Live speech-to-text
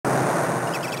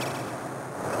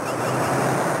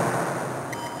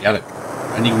Got it.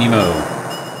 Finding Nemo.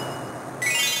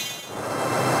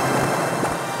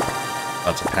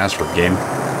 That's a password game.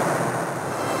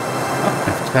 Oh,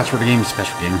 if it's a password game, it's a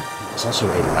special game. It's also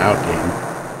a loud game.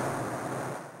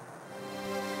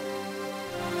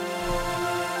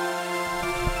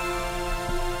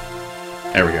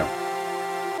 There we go.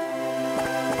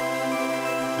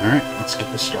 Alright, let's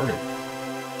get this started.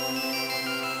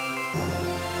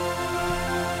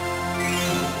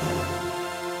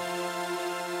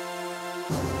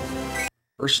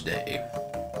 First day.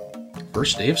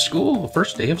 First day of school.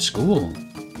 First day of school.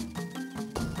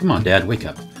 Come on, Dad, wake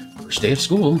up. First day of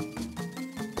school.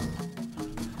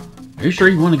 Are you sure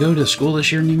you want to go to school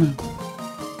this year, Nemo?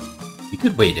 You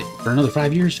could wait it for another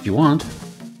 5 years if you want.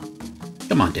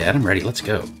 Come on, Dad, I'm ready. Let's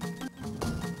go.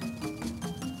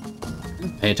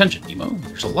 Pay attention, Nemo.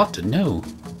 There's a lot to know.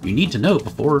 You need to know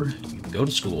before you go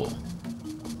to school.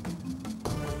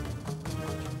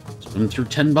 Swim through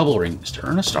 10 bubble rings to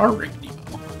earn a star ring, Nemo.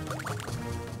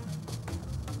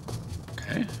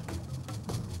 Okay.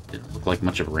 Didn't look like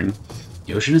much of a ring.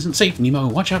 The ocean isn't safe, Nemo.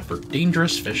 Watch out for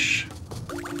dangerous fish.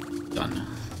 Done.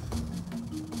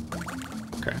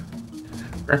 Okay.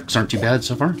 Graphics aren't too bad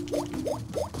so far.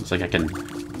 Looks like I can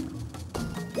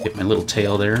hit my little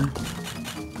tail there.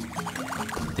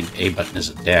 I think A button is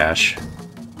a dash.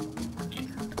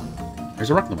 There's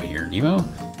a rock in the way here, Nemo.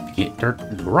 If you get dirt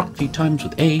into a rock a few times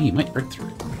with A, you might break through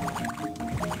it.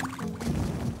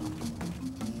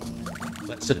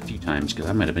 That's it a few times, because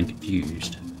I might have been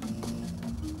confused.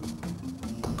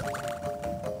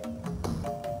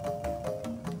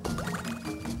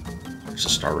 There's a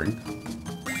star ring.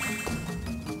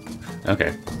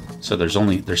 Okay, so there's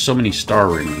so many star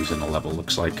rings in the level,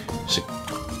 looks like.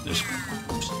 There's...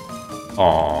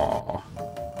 Aww.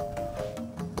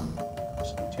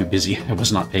 Too busy. I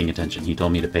was not paying attention. He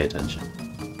told me to pay attention.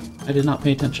 I did not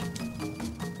pay attention.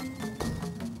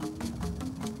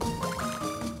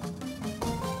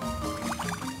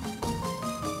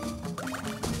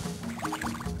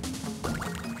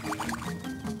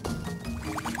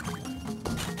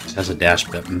 This has a dash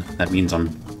button. That means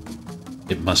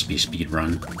it must be speed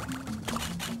run.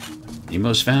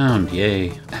 Nemo's found.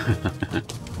 Yay.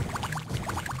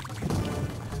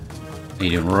 How you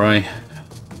doing, Roy?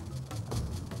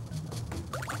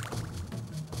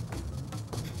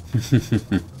 I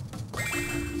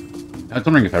was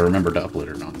wondering if I remembered to upload it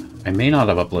or not. I may not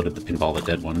have uploaded the Pinball the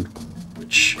Dead one,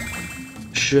 which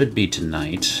should be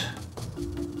tonight.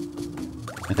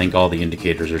 I think all the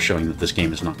indicators are showing that this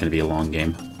game is not going to be a long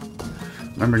game.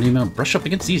 Remember, Nemo, brush up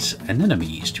against these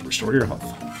anemones to restore your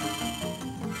health.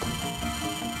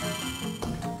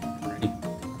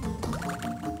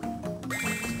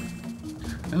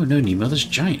 Oh no, Nemo, this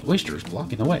giant oyster is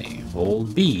blocking the way.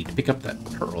 Hold B to pick up that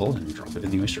pearl and drop it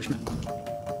in the oyster's mouth.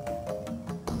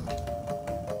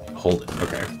 Hold it,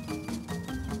 okay.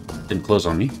 Didn't close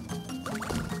on me.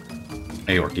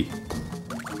 Hey, Orky.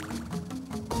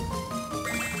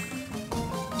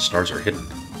 Stars are hidden.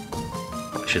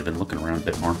 I should have been looking around a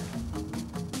bit more.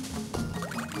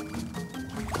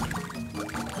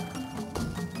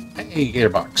 Hey,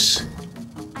 Gatorbox.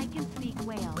 I can speak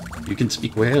whale. You can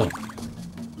speak whale.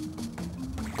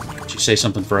 Say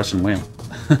something for us in whale.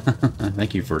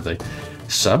 Thank you for the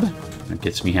sub. That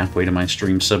gets me halfway to my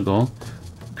stream sub goal.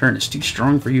 Current is too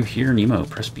strong for you here, Nemo.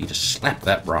 Press B to slap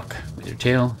that rock with your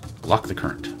tail. Block the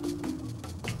current.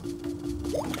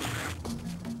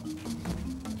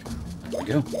 There we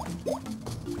go.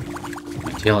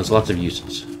 My tail has lots of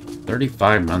uses.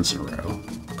 35 months in a row.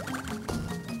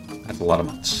 That's a lot of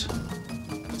months.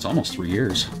 That's almost 3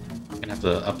 years. I'm gonna have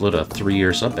to upload a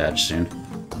 3-year sub badge soon.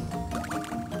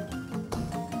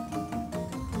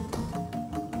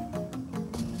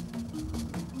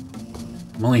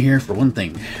 I'm only here for one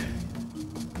thing.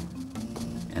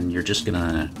 And you're just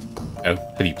gonna... Oh,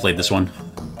 have you played this one?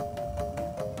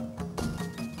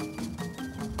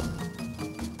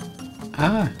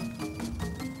 Ah!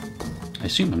 I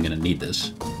assume I'm gonna need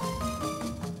this.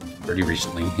 Pretty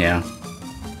recently, yeah.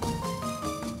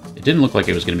 It didn't look like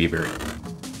it was gonna be a very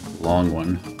long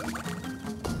one.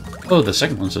 Oh, the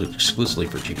second one's exclusively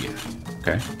for GBA.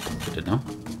 Okay, good to know.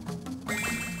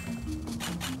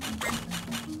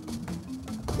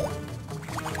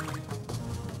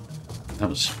 That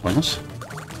was pointless.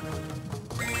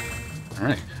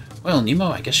 Alright. Well, Nemo,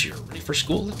 I guess you're ready for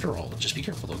school after all. Just be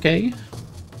careful, okay?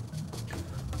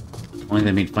 Only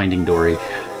they made Finding Dory.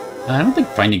 I don't think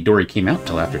Finding Dory came out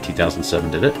until after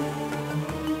 2007, did it?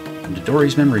 Into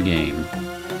Dory's memory game.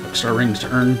 Collect star rings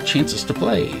to earn chances to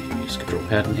play. Use control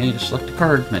pad and A to select a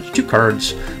card. Match 2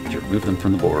 cards to remove them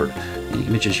from the board. Any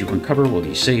images you uncover will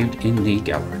be saved in the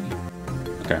gallery.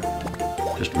 Okay.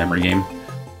 Just a memory game.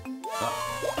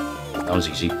 That was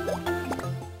easy.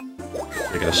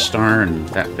 I got a star and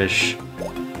that fish.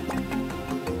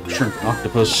 Shrimp and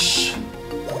octopus.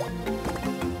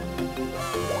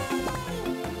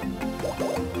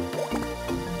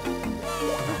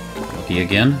 Lucky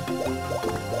again.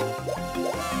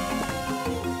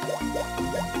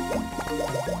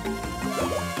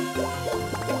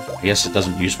 I guess it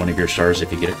doesn't use one of your stars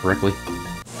if you get it correctly.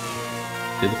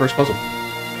 Did the first puzzle.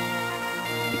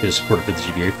 You could have supported for the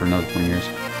GBA for another 20 years.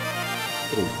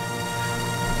 Ooh.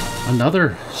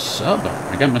 Another sub.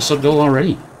 I got my sub goal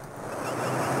already.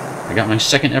 I got my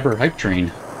second ever hype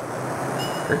train.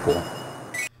 Very cool.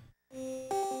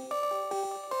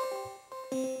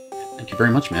 Thank you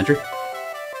very much, Magic.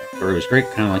 The story was great.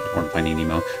 Kind of like the one Finding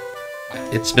Nemo.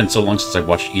 It's been so long since I've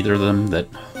watched either of them that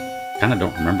I kind of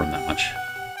don't remember them that much.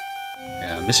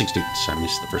 Missing students. I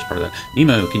missed the first part of that.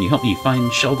 Nemo, can you help me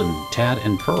find Sheldon, Tad,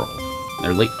 and Pearl?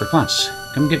 They're late for class.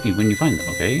 Come get me when you find them,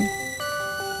 okay?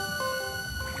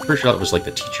 Pretty sure that was like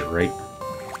the teacher, right?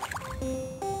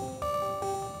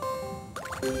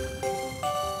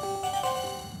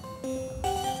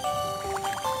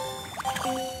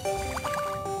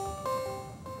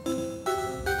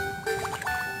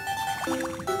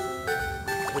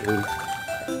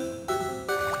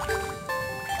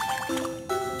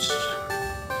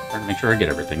 Trying to make sure I get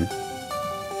everything.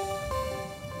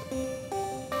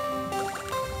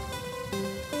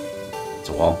 It's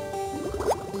a wall.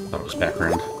 Thought it was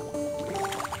background.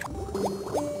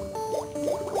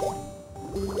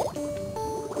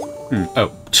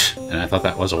 Oh, and I thought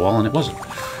that was a wall, and it wasn't.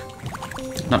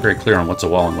 Not very clear on what's a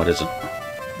wall and what isn't.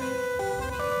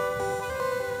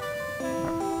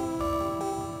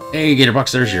 Hey,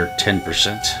 Gatorbox, there's your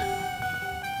 10%.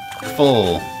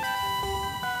 Full.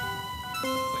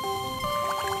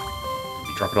 Let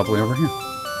me drop it all the way over here. No,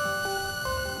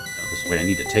 this is the way I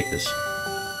need to take this.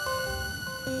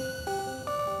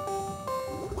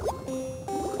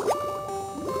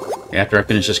 After I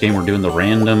finish this game, we're doing the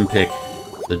random pick.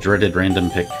 The dreaded random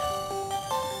pick.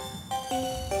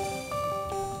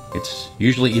 It's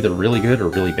usually either really good or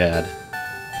really bad.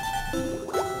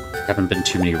 Haven't been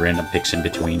too many random picks in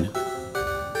between.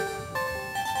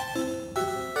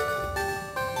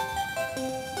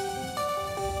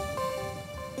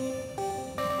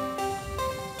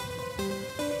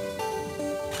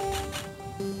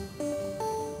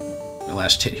 The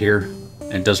last hit here.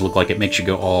 And it does look like it makes you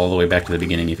go all the way back to the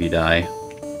beginning if you die.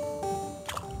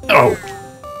 Oh!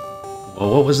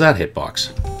 Well, what was that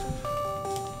hitbox?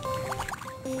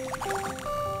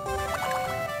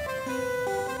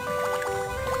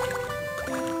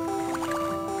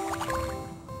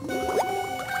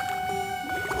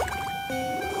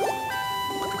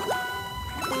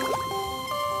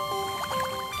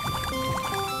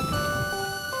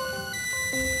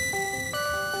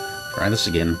 Try this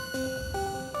again.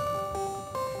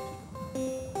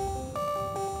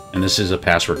 And this is a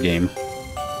password game.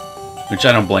 Which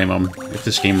I don't blame them, if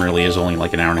this game really is only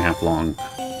like an hour and a half long.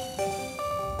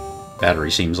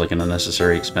 Battery seems like an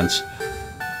unnecessary expense.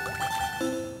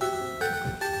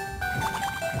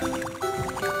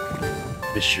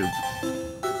 This is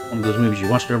one of those movies you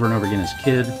watched over and over again as a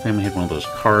kid. Family had one of those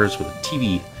cars with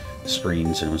TV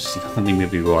screens, and it was the only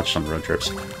movie we watched on road trips.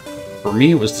 For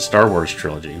me, it was the Star Wars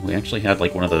trilogy. We actually had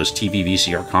like one of those TV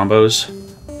VCR combos,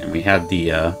 and we had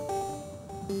the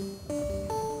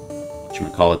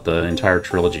call it the entire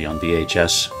trilogy on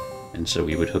VHS, and so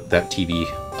we would hook that TV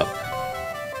up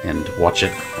and watch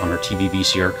it on our TV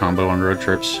VCR combo on road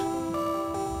trips.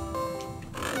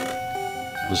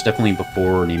 It was definitely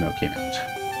before Nemo came out.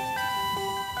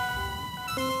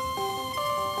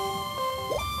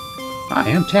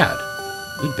 Hi, I'm Tad.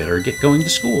 We'd better get going to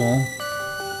school.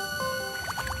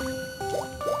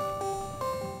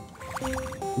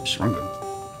 Oops, wrong button.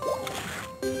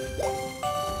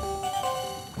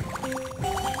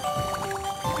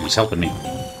 He's helping me.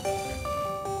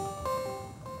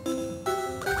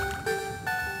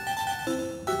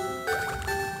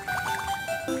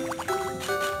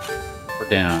 Or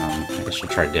down. I guess we'll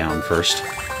try down first.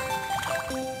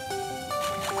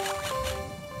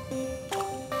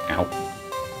 Ow.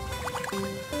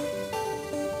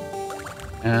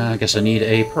 I guess I need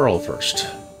a pearl first.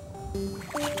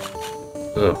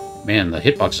 Oh, man, the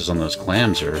hitboxes on those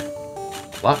clams are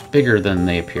a lot bigger than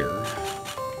they appear.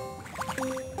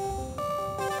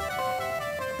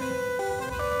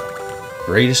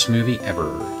 Greatest movie ever.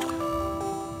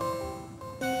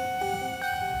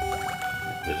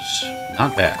 It was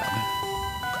not bad.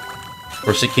 Of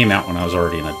course, it came out when I was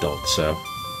already an adult, so...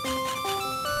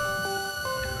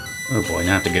 Oh boy,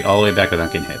 now I have to get all the way back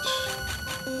without getting hit.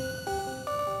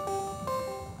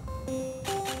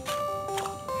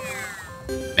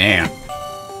 Bam.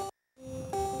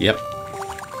 Yep.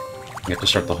 You have to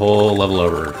start the whole level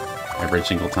over every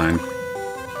single time.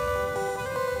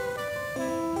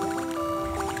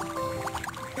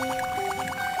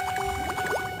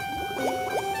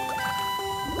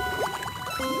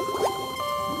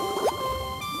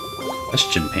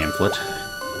 Question pamphlet.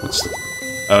 What's the...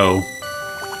 Oh.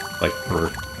 Like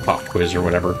for pop quiz or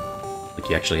whatever. Like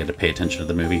you actually had to pay attention to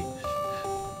the movie.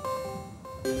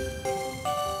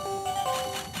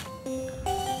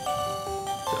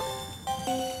 So,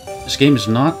 this game is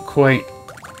not quite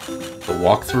the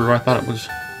walkthrough I thought it was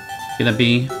gonna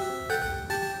be.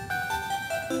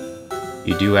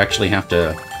 You do actually have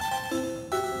to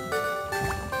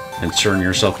concern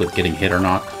yourself with getting hit or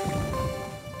not.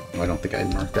 I don't think I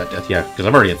marked that death yet, because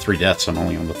I've already had 3 deaths. I'm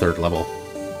only on the 3rd level.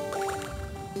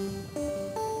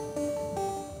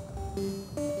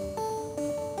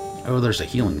 Oh, there's a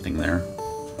healing thing there.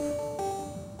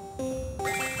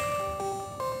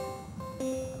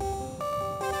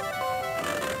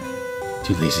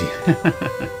 Too lazy.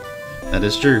 That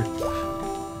is true.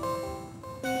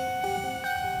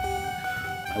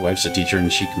 My wife's a teacher,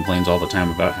 and she complains all the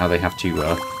time about how they have to,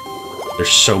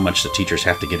 there's so much that teachers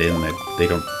have to get in that they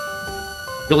don't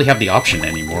really have the option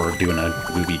anymore of doing a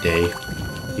movie day,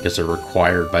 because they're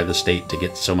required by the state to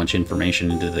get so much information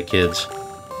into the kids.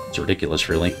 It's ridiculous,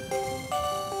 really.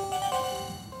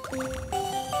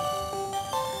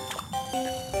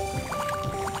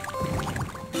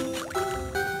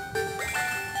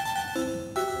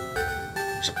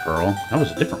 There's a pearl. That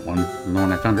was a different one than the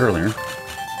one I found earlier. It's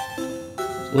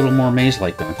a little more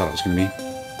maze-like than I thought it was going to be.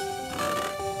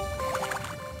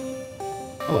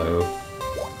 Hello.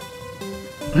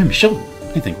 I'm Sheldon.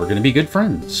 I think we're going to be good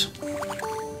friends.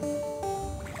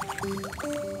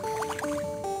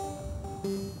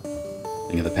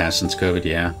 Thing of the past since COVID,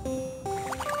 yeah.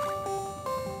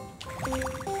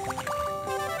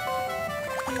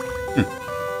 Does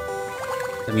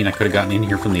that mean I could have gotten in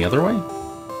here from the other way?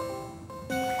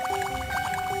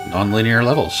 Non-linear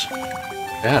levels.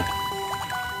 Bad.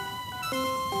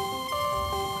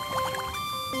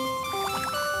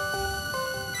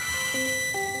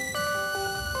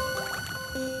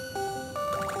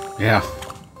 Yeah,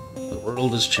 the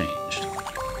world has changed. I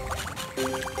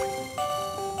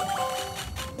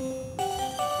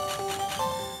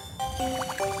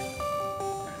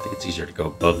think it's easier to go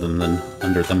above them than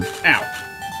under them. Ow!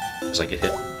 As I get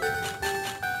hit.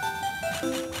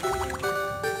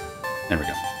 There we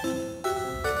go.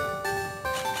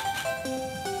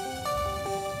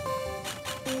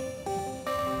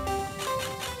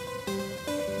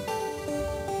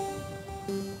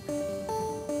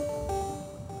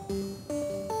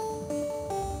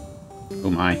 Oh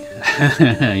my.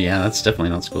 Yeah, that's definitely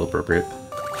not school appropriate.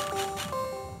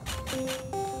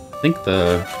 I think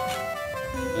the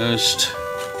most...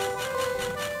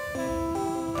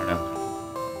 I don't know.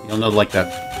 You'll know, like,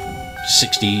 that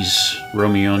 60s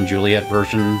Romeo and Juliet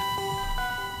version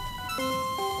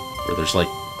where there's, like,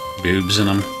 boobs in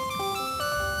them.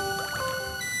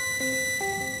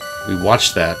 We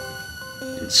watched that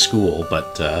in school,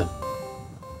 but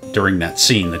during that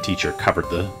scene, the teacher covered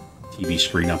the TV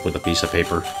screen up with a piece of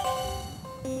paper.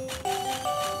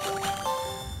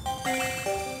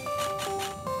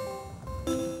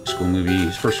 School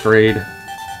movies, 1st grade.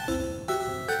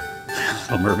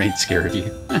 Little Mermaid scared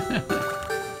you.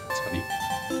 That's funny.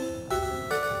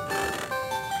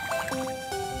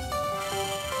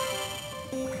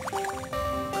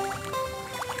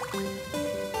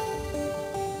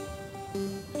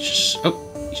 It's just... Oh,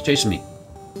 he's chasing me.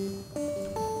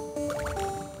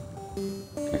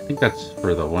 I think that's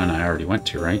for the one I already went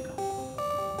to, right?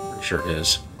 Pretty sure it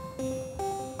is.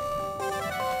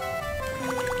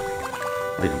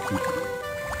 I don't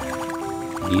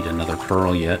need another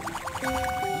pearl yet.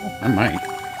 I might.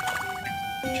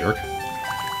 You jerk.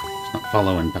 He's not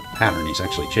following the pattern, he's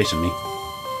actually chasing me.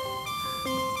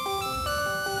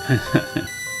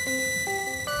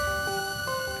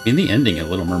 I mean, the ending of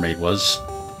Little Mermaid was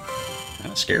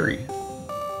kind of scary.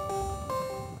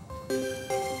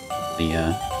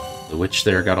 The witch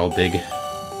there got all big.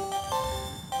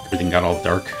 Everything got all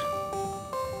dark.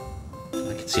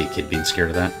 I could see a kid being scared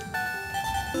of that.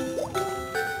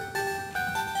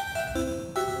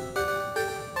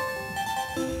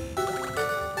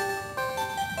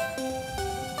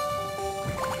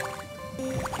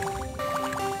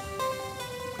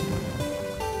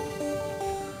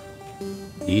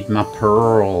 Need my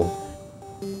pearl.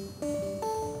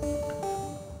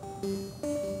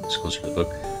 It's closer to the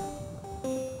book.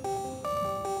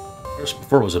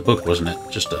 Before it was a book, wasn't it?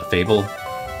 Just a fable?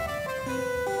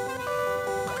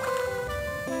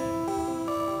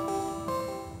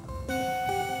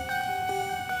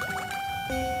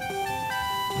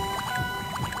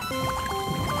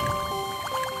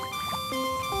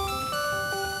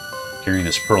 Carrying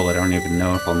this pearl that I don't even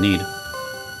know if I'll need.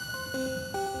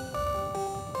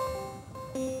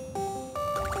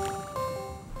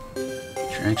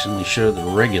 Accidentally show the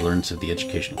regularness of the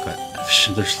educational cut.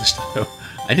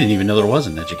 I didn't even know there was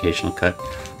an educational cut.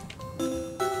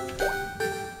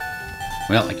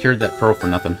 Well, I cured that pearl for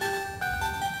nothing.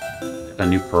 Got a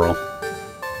new pearl.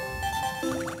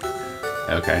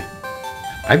 Okay.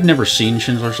 I've never seen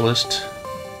Schindler's List.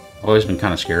 I've always been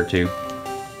kind of scared too.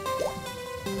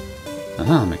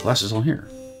 Aha, my class is all here.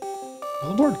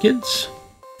 All aboard, kids.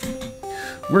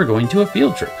 We're going to a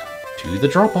field trip. To the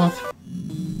drop-off.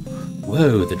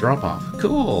 Whoa, the drop-off.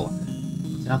 Cool.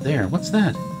 What's out there? What's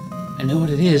that? I know what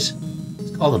it is.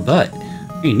 It's called a butt.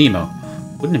 Hey, Nemo.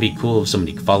 Wouldn't it be cool if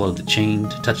somebody followed the chain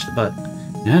to touch the butt?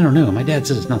 I don't know. My dad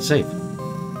says it's not safe.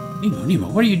 Nemo,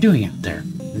 what are you doing out there?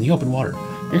 In the open water.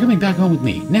 You're coming back home with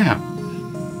me. Now.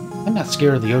 I'm not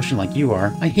scared of the ocean like you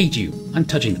are. I hate you. I'm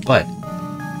touching the butt.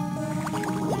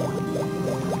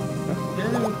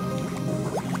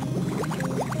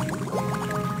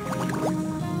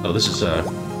 Oh, this is a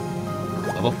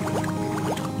level.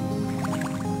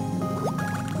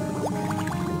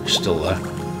 There's still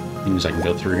things I can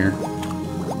go through here.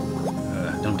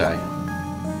 Don't die.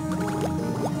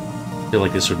 I feel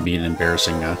like this would be an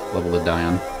embarrassing level to die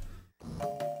on.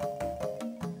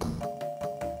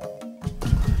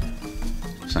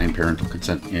 Sign parental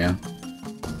consent, yeah.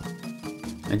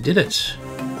 I did it.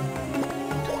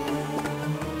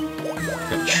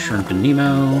 Got Shrimp and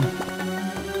Nemo.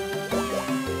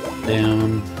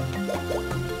 Down.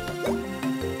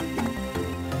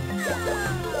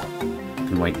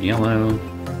 And white and yellow.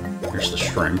 Here's the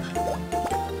shrimp.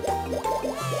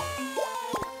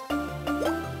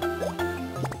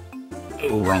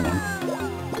 Oh, wrong one.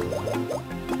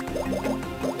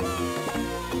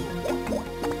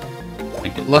 I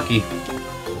get lucky.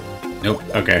 Nope.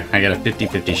 Okay, I got a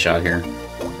 50-50 shot here.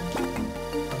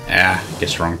 Ah,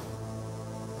 guess wrong.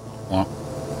 Well.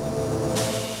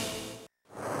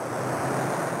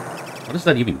 What does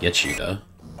that even get you, though?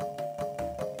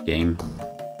 Game.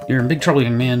 You're in big trouble,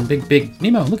 young man. Big.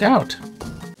 Nemo, look out!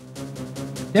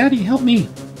 Daddy, help me!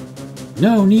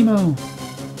 No, Nemo!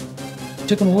 I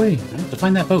took him away. I have to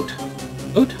find that boat.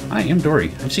 Boat? I am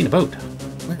Dory. I've seen a boat.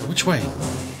 Where? Which way?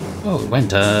 Oh, it went,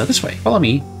 this way. Follow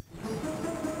me.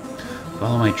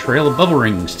 Follow my trail of bubble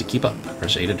rings to keep up.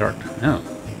 Press A to dart. Oh.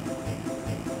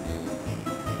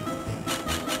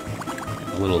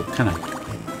 A little kind of...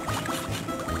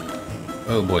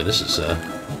 Oh boy, this is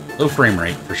low frame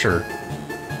rate for sure.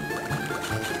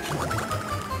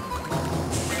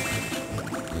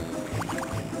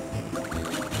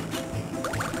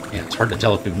 Yeah, it's hard to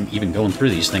tell if I'm even going through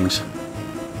these things.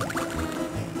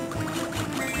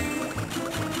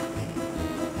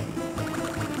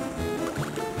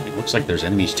 It looks like there's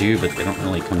enemies too, but they don't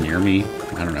really come near me.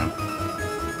 I don't know.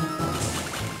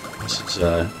 This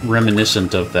is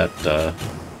reminiscent of that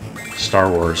Star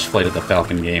Wars Flight of the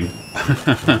Falcon game.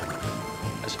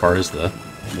 As far as the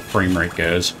frame rate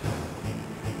goes.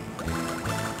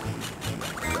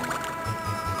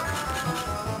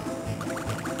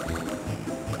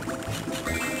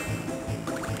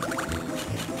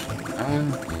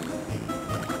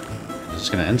 Is this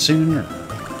gonna end soon? Or?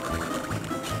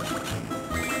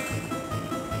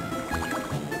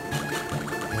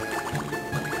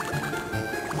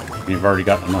 You've already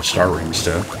got enough star rings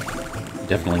to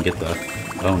definitely get the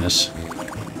bonus. Is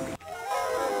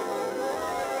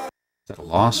that a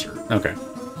loss or... Okay.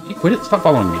 Hey, quit it! Stop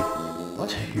following me!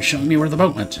 What? You're showing me where the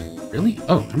boat went. Really?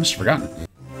 Oh, I must have forgotten.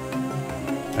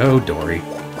 Oh, Dory.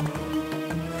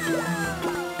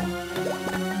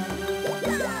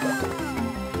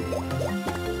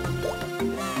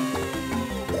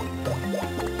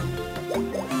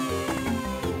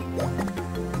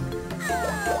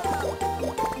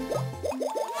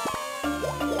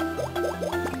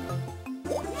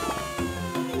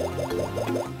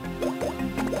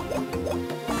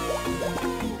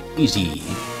 Easy.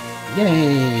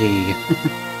 Yay!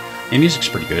 The music's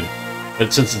pretty good,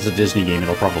 but since it's a Disney game,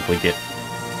 it'll probably get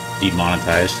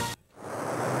demonetized.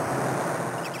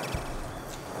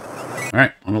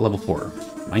 Alright, on to level 4.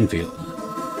 Minefield.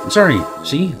 I'm sorry,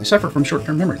 see? I suffer from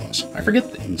short-term memory loss. I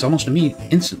forget things almost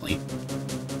instantly.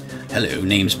 Hello,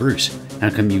 name's Bruce. How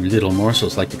come you little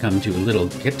morsels like to come to a little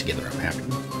get-together I'm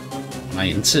having? I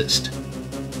insist.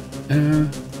 Your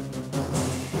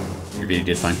video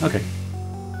did fine. Okay.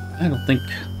 I don't think...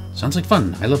 Sounds like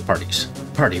fun. I love parties.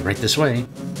 Party right this way.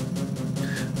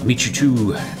 I'll meet you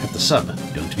two at the sub.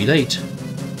 Don't be late.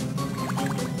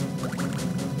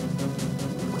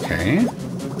 Okay.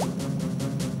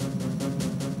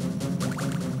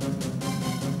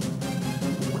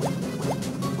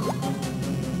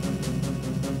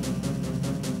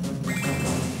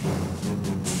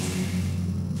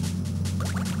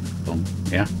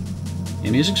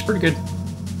 The music's pretty good.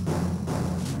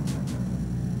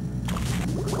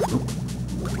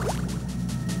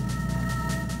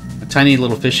 A tiny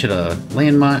little fish hit a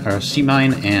landmine or a sea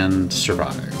mine and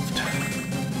survived.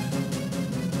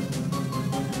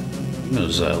 He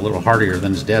was a little hardier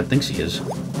than his dad thinks he is.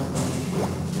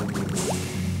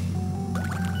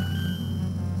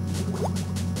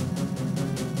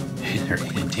 They're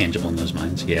intangible in those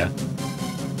mines, yeah.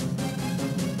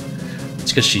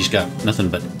 It's because she's got nothing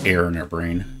but air in her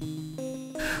brain.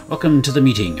 Welcome to the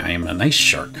meeting. I am a nice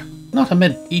shark, not a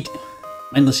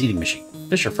mindless eating machine.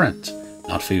 Fish are friends,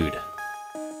 not food.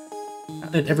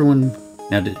 Did everyone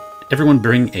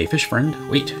bring a fish friend?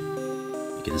 Wait.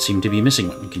 You can seem to be missing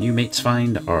one. Can you mates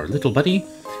find our little buddy?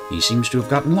 He seems to have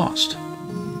gotten lost.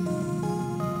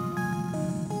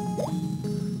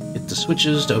 Hit the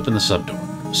switches to open the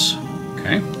sub-doors.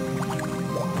 Okay.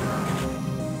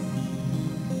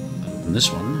 Open this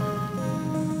one.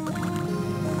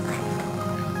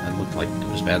 That looked like it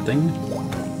was a bad thing.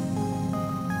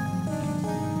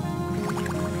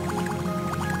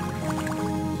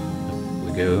 Up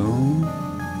we go.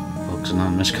 Folks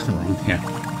Anonymous got the wrong. Yeah.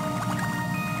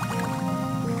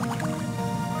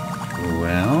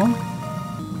 Well,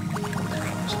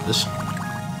 so this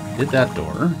did that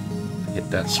door, hit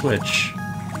that switch,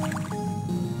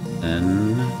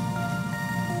 then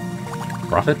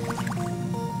profit.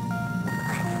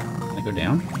 Can I go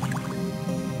down?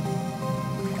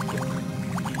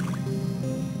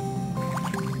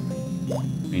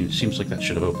 I mean, it seems like that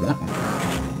should have opened that one.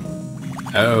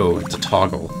 Oh, it's a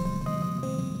toggle.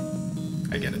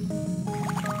 I get it.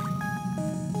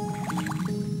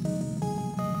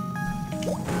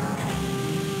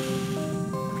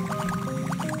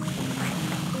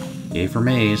 Yay for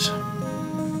maze.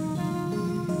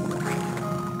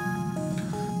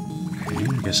 Okay,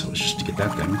 I guess that was just to get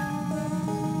that thing.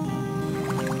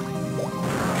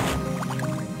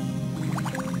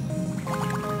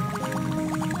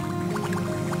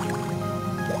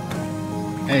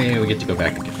 Hey, we get to go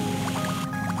back again.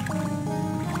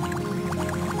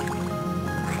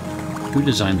 Who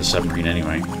designed the submarine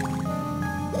anyway?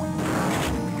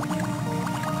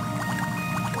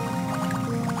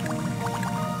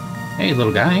 Hey,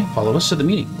 little guy, follow us to the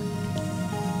meeting.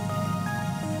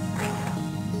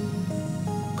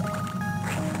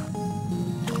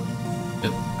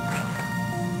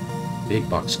 Oh. Big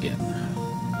box again.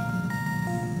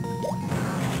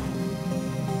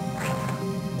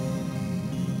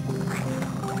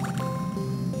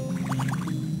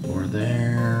 Door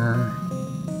there.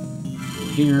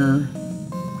 Here.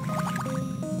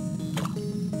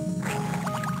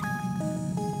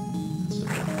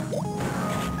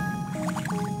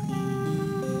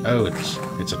 Oh,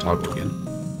 it's a toggle again.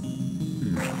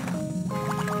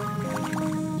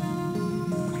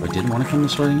 So I didn't want to come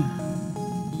this way.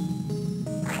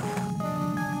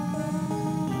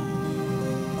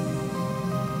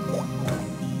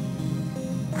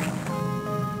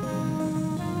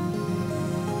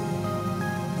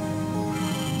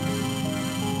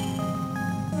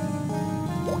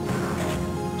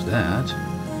 There's that.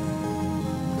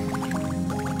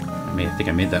 I think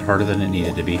I made that harder than it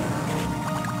needed to be.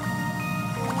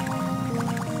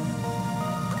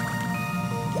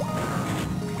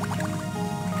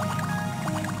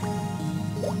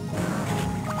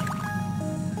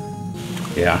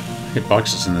 Yeah,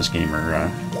 hitboxes in this game are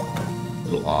a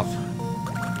little off.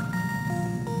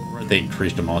 Or they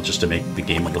increased them all just to make the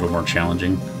game a little more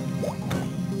challenging.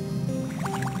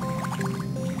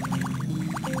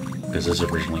 Because as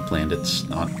originally planned, it's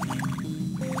not.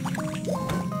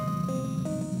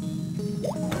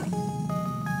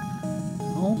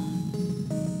 Oh.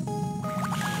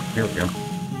 Here we go.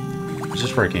 Is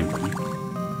this where I came from?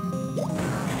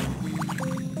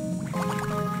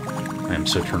 I am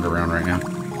so turned around right now.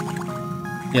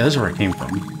 Yeah, this is where I came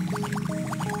from.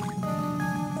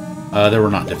 There were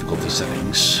not difficulty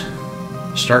settings.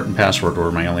 Start and password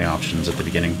were my only options at the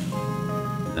beginning.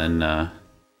 Then, got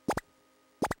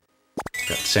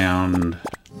sound,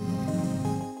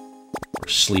 or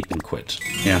sleep and quit.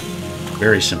 Yeah,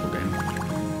 very simple game.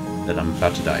 That I'm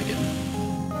about to die again.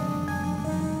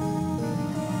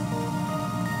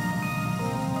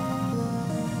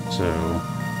 So,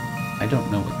 I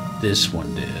don't know what this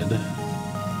one did.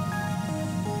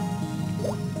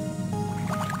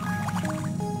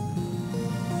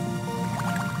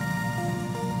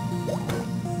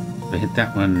 I hit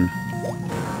that one.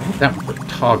 I hit that one for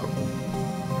toggle.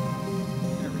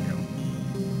 There we go.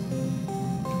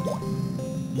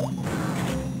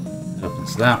 That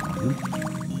opens that one.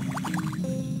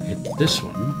 I hit this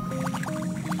one.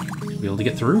 Should be able to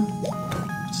get through?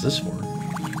 What's this for?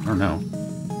 I don't know.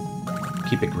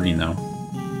 keep it green, though.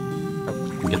 Oh,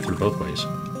 you can get through both ways.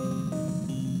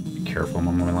 Be careful, I'm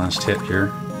on my last hit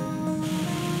here.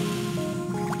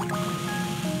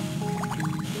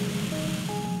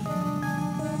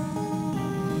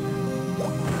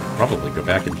 Probably go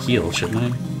back and heal, shouldn't I?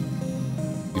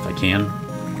 If I can.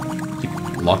 Keep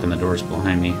locking the doors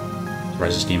behind me.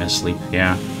 Surprised this game is asleep.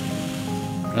 Yeah.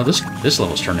 Well, this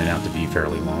level's turning out to be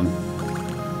fairly long.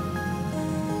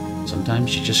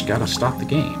 Sometimes you just gotta stop the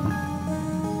game.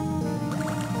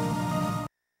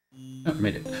 Oh, I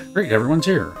made it. Great, everyone's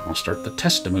here. I'll start the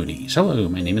testimonies. Hello,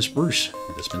 my name is Bruce.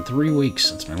 It's been 3 weeks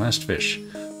since my last fish.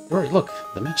 Alright, look,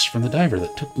 the mess from the diver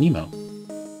that took Nemo.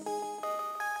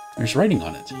 There's writing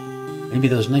on it. Maybe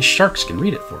those nice sharks can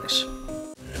read it for us.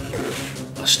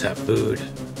 Must have food.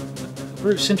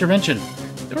 Bruce, intervention.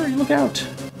 Dory, look out.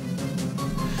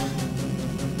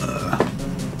 I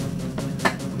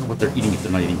don't know what they're eating if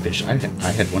they're not eating fish. I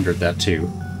had wondered that too.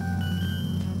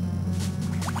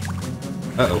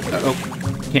 Uh-oh, uh-oh.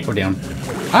 Can't go down.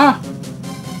 Ah!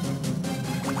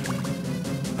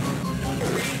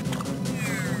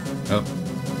 Oh.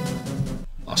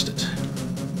 Lost it.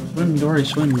 Swim, Dory,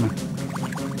 swim.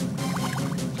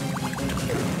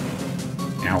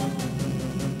 Ow.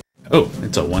 Oh,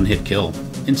 it's a one-hit kill.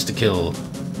 Insta-kill.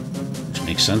 Which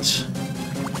makes sense.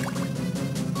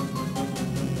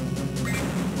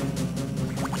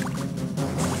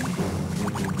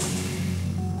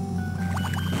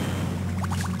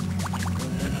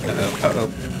 Uh-oh, uh-oh.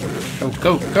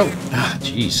 Go, go, go! Ah,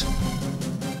 jeez.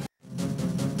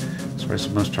 Express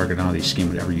the most target on these scheme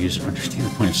would ever use or understand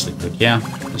the point of sleep. But yeah,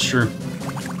 that's true.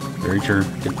 Very true.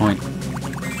 Good point.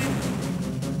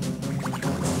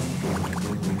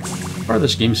 Part of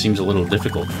this game seems a little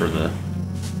difficult for the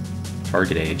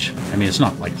target age. I mean, it's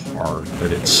not like hard,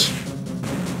 but it's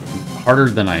harder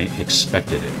than I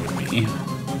expected it would be.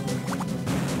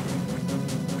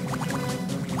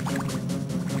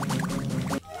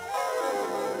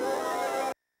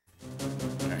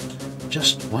 Alright,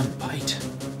 just one bite.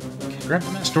 Okay, grab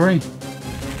the mess, Dory.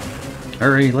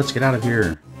 Hurry, let's get out of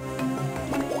here.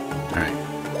 Alright.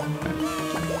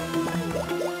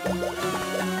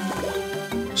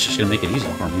 It's just gonna make it easy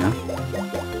for me, huh?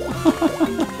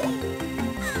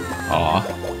 Aw.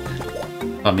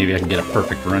 Thought maybe I can get a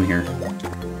perfect run here.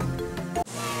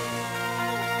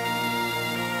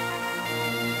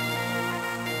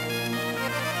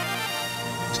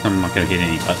 This time I'm not gonna hit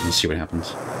any buttons, see what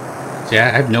happens. See, I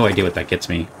have no idea what that gets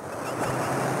me.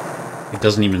 It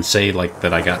doesn't even say, like,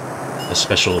 that I got a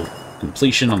special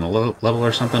completion on the level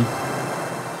or something.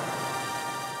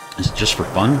 Is it just for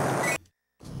fun?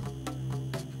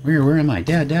 Where am I?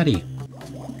 Daddy.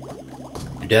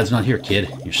 Your dad's not here, kid.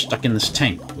 You're stuck in this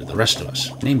tank with the rest of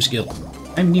us. Name's Gil.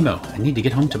 I'm Nemo. I need to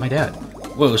get home to my dad.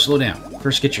 Whoa, slow down.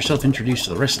 First get yourself introduced to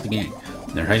the rest of the gang.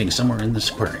 They're hiding somewhere in this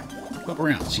aquarium. Poke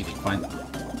around, see if you can find them.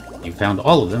 If you found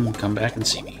all of them, come back and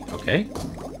see me, okay?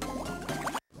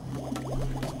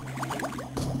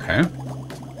 Okay.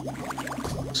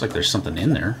 Looks like there's something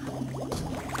in there.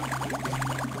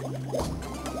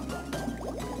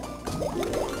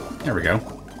 There we go.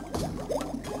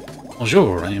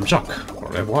 Bonjour, I am Jacques. Au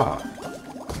revoir.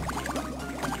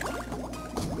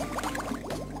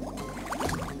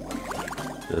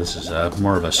 So this is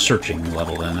more of a searching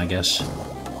level then, I guess.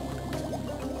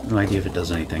 No idea if it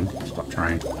does anything. Stop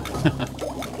trying.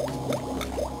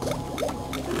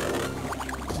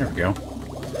 There we go.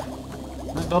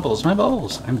 My bubbles, my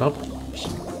bubbles. I'm Bubbles.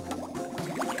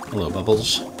 Hello,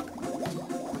 Bubbles.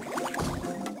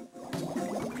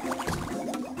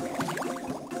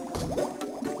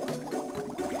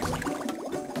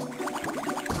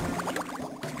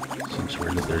 Seems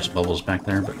weird that there's bubbles back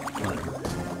there, but whatever.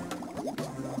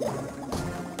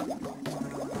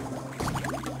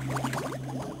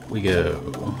 We go.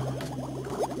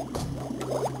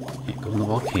 Can't go in the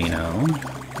volcano.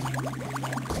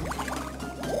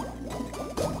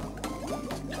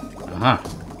 Aha.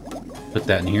 Put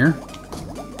that in here.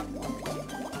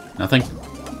 Nothing.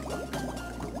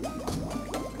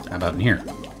 How about in here?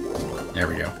 There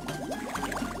we go.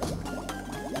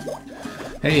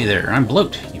 Hey there, I'm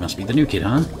Bloat. You must be the new kid,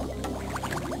 huh?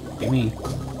 Be me.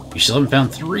 You still haven't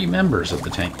found 3 members of the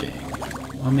tank gang.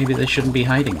 Well, maybe they shouldn't be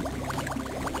hiding.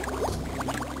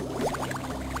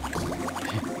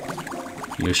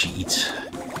 Yoshi eats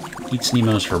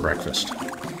Nemos for breakfast.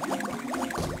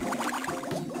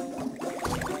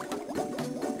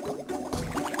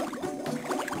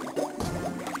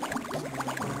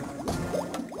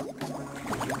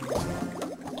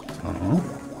 Oh,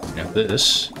 got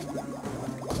this.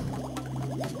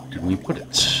 Can we put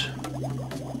it?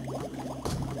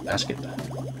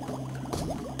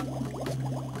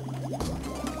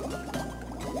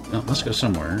 No, it must go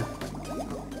somewhere.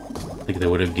 I think they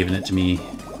would have given it to me.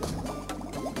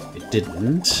 It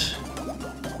didn't.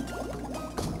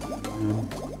 There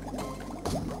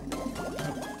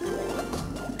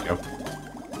we go.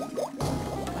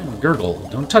 I'm a gurgle.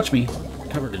 Don't touch me. I'm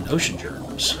covered in ocean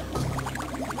germs.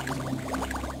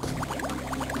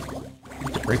 I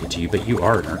hate to break it to you, but you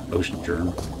are an ocean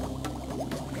germ.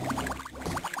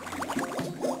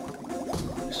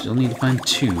 Still need to find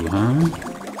 2, huh?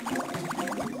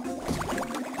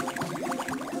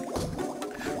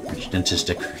 Rich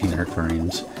dentistic green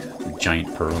aquariums.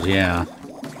 Giant pearls, yeah.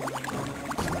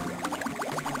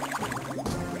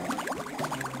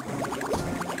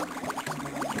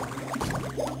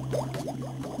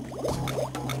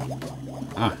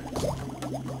 Ah.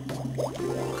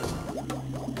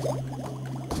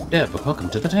 Deb, welcome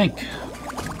to the tank.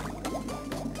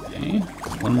 Okay,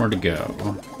 one more to go.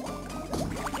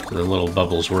 So the little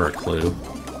bubbles were a clue.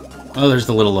 Oh, there's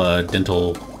the little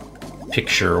dental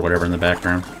picture or whatever in the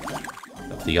background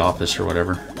of the office or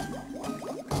whatever.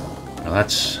 Now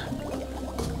that's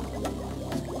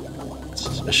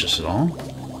suspicious at all.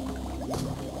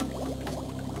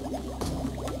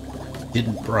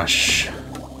 Didn't brush.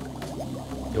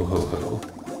 Yo ho ho.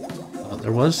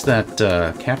 There was that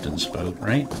captain's boat,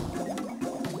 right?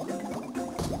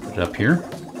 Put it up here,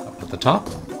 up at the top.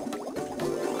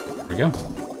 There we go.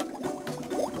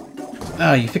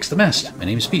 Ah, you fixed the mast. My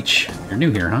name's Peach. You're new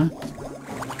here, huh?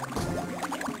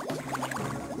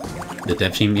 The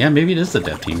dev team? Yeah, maybe it is the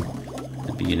dev team.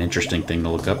 That'd be an interesting thing to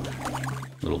look up.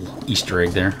 Little Easter egg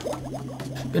there.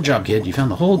 Good job, kid. You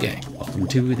found the whole gang. Welcome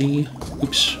to the...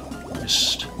 Oops.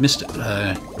 Missed it.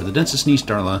 For the dentist niece,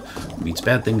 Darla. Means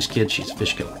bad things, kid. She's a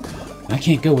fish killer. I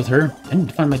can't go with her. I need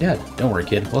to find my dad. Don't worry,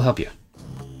 kid. We'll help you.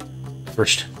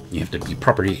 First, you have to be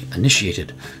properly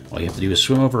initiated. All you have to do is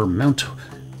swim over Mount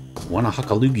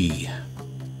Wanahakalugi.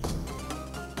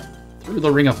 Through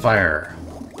the Ring of Fire.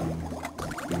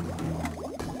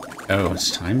 Oh,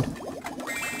 it's timed?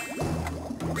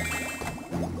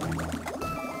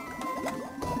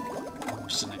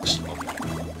 What's the next one?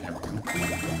 There we go.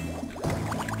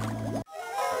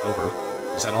 Over.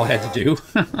 Is that all I had to do?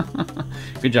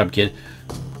 Good job, kid.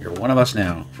 You're one of us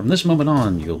now. From this moment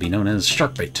on, you'll be known as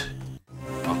Sharkbait.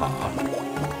 Aha.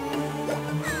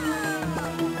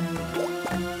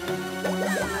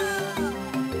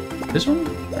 This one?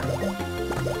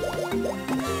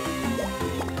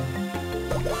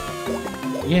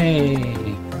 Yay!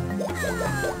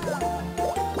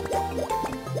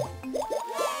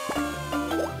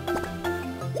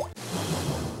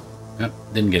 Yep,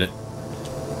 didn't get it.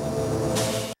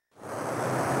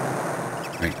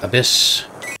 Right, Abyss.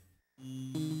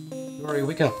 Dory,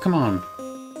 wake up, come on.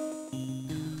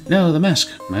 No, the mask.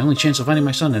 My only chance of finding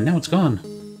my son, and now it's gone.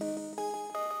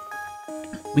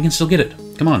 We can still get it.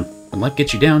 Come on. When life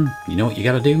gets you down, you know what you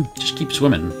gotta do? Just keep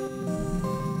swimming.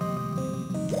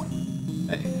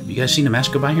 Hey, have you guys seen the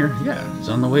mask go by here? Yeah, it's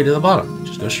on the way to the bottom.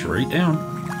 Just go straight down.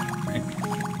 Right.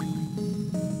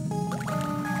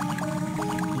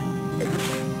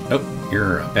 Oh,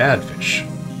 you're a bad fish.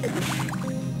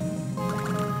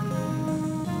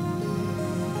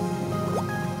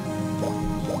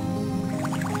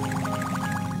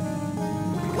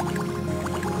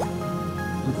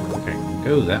 Okay,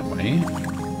 go that way.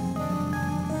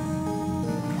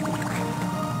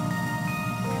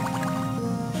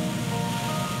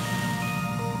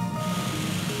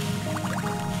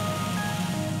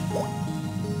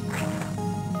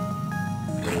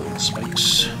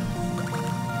 Spikes.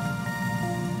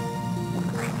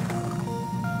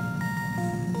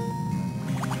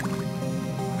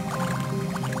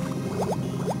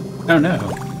 Oh no.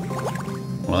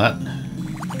 Well,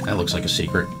 that looks like a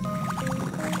secret.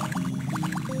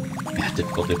 Yeah,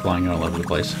 difficulty flying all over the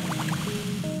place.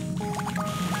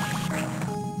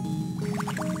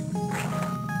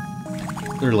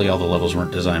 Clearly all the levels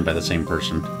weren't designed by the same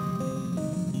person.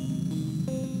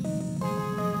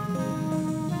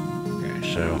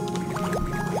 So,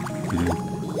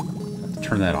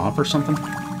 turn that off or something?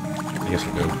 I guess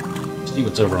we'll go see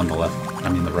what's over on the left. I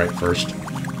mean the right first.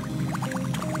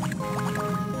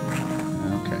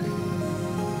 Okay.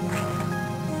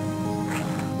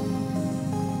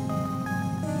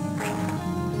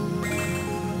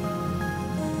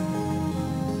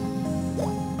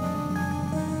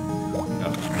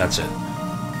 Oh, that's it.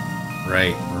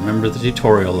 Right. Remember the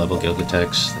tutorial level,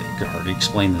 Gilgatex. They could already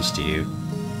explain this to you.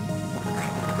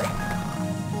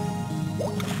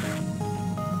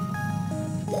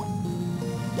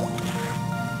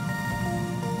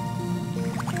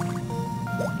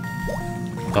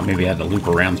 Thought maybe I had to loop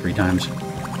around 3 times.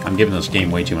 I'm giving this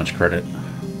game way too much credit.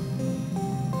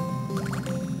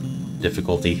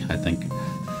 difficulty, I think.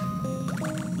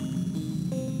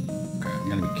 Okay, I'm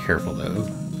gonna be careful, though. I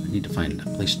need to find a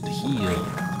place to heal.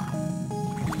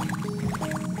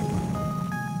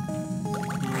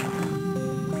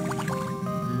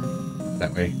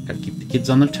 That way. Gotta keep the kids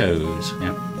on their toes.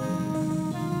 Yep.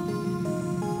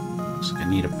 Looks like I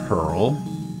need a pearl.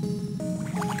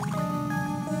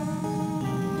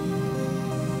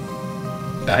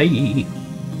 Aye.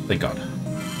 Thank God.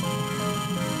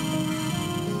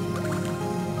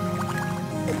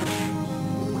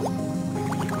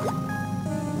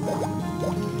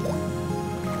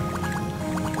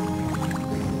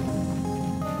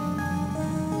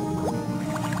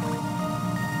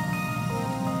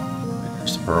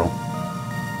 There's the pearl.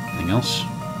 Anything else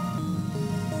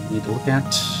need to look at?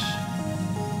 Just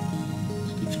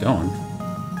keeps going.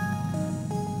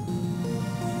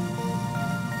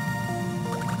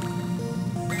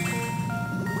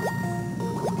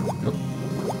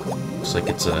 Looks like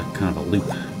it's a kind of a loop.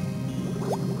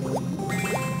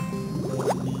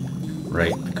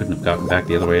 Right, I couldn't have gotten back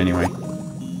the other way anyway.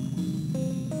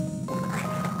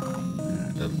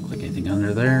 Doesn't look like anything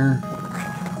under there.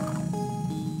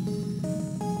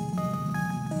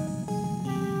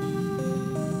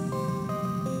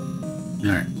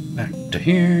 Alright, back to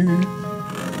here.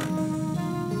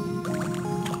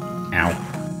 Ow.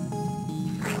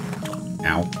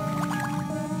 Ow.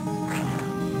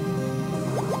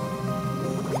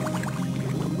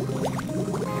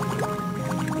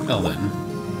 Well then,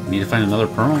 need to find another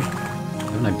pearl?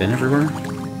 Haven't I been everywhere?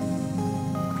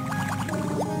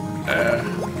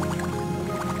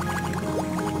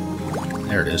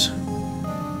 There it is.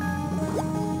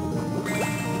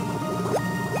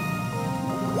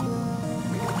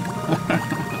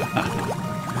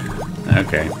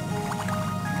 Okay.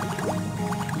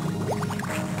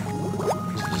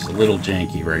 This is a little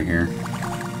janky right here.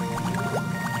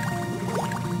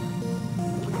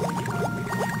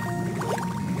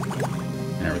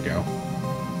 There we go.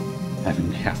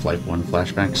 Having Half-Life 1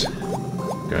 flashbacks.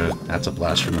 Good. That's a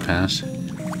blast from the past.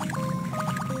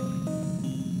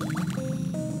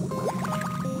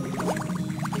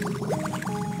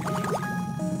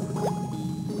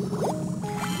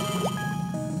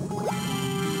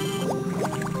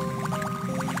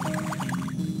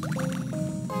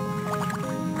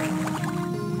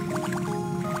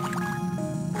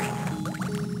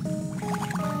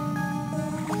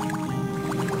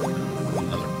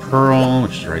 Pearl,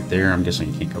 which is right there. I'm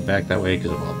guessing you can't go back that way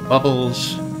because of all the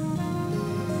bubbles.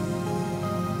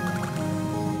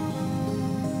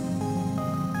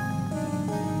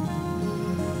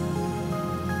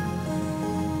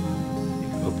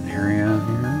 Big open area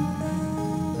here.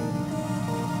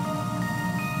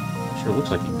 Sure looks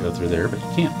like you can go through there, but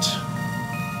you can't.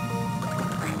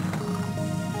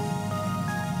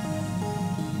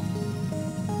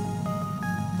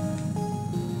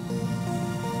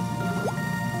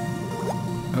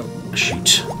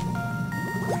 Shoot.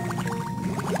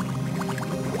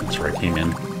 That's where I came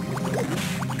in.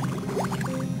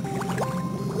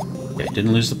 Okay,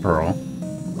 didn't lose the pearl.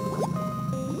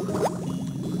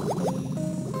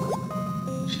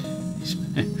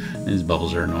 These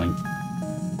bubbles are annoying.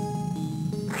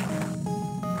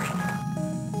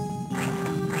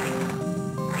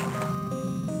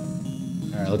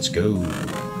 Alright, let's go.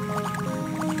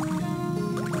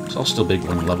 So I'll still be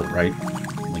one level, right?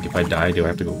 If I die, do I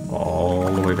have to go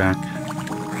all the way back?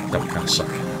 That would kind of suck.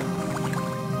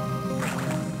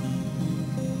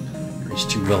 It's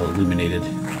too well illuminated.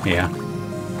 Yeah.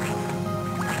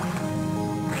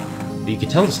 But you can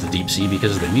tell it's the deep sea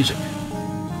because of the music.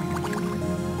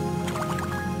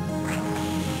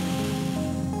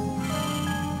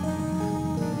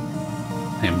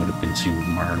 And would have been too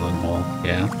Marlin Hall.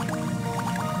 Yeah.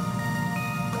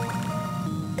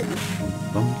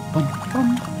 Bum, bum,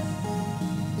 bum.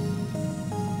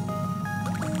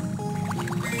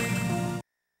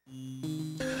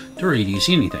 Dory, do you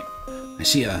see anything? I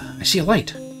see a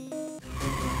light.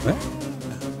 What?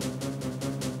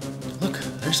 Look,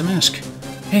 there's the mask.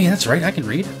 Hey, that's right, I can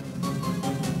read.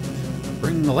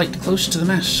 Bring the light close to the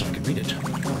mask so I can read it.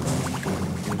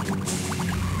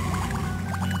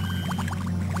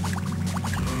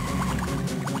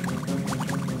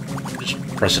 Just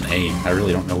press an A. I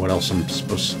really don't know what else I'm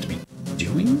supposed to be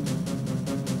doing.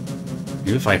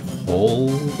 Maybe if I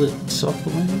hold it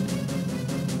softly?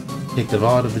 Take the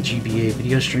VOD of the GBA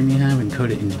video stream you have and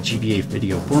code it into GBA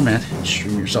video format and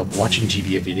stream yourself watching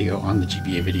GBA video on the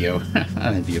GBA video.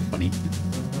 That'd be funny.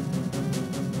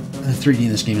 The 3D in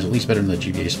this game is at least better than the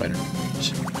GBA Spider-Man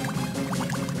games.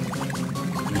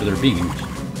 Remember there being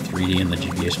 3D in the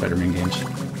GBA Spider-Man games.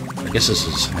 I guess this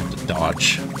is I have to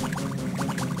dodge.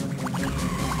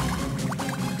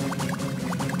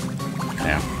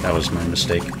 Yeah, that was my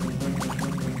mistake.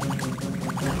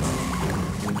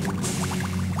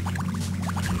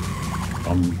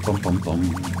 Bum, bum, bum, bum.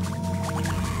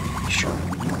 Sharp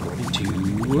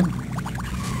 42.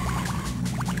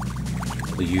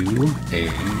 W, A.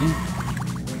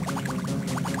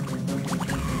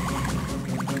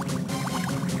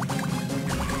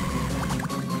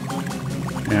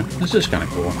 Yeah, this is kind of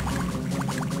cool.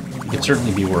 It could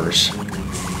certainly be worse.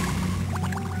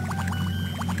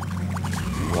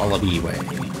 Wallaby Way.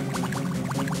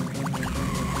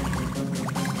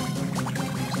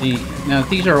 See, now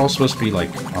these are all supposed to be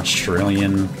like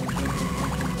Australian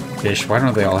fish. Why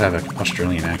don't they all have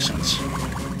Australian accents? I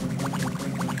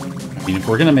mean, if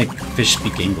we're gonna make fish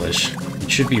speak English, it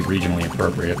should be regionally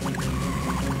appropriate.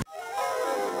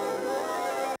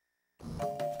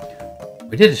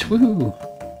 We did it! Woohoo!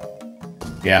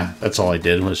 Yeah, that's all I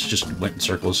did, was just went in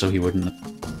circles so he wouldn't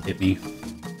hit me.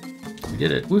 We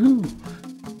did it! Woohoo!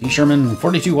 D. Sherman,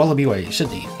 42 Wallaby Way,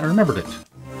 Sydney. I remembered it.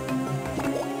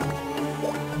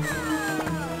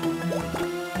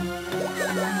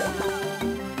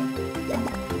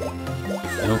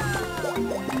 Nope.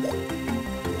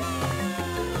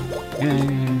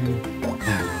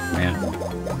 Ah, man.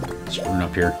 Screwing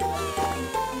up here.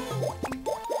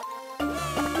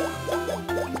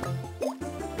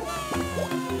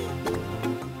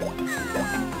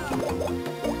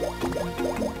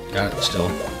 Got it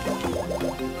still.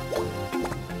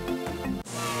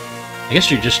 I guess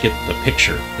you just get the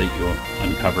picture that you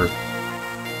uncover.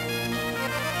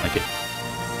 Like it. I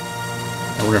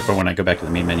wonder if when I go back to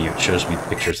the main menu, it shows me the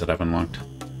pictures that I've unlocked.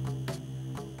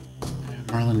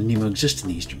 Marlin and Nemo exist in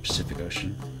the Eastern Pacific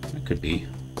Ocean. That could be.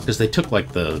 Because they took,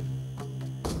 like, the...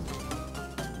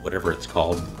 whatever it's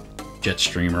called. Jet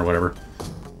stream or whatever.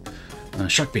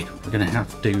 Sharkbait, we're gonna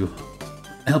have to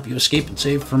help you escape and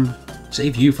save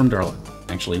you from Darla.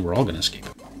 Actually, we're all gonna escape.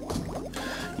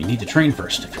 You need to train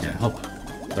first if you're gonna help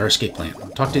with our escape plan.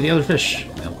 Talk to the other fish.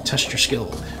 They'll test your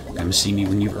skill. Come to see me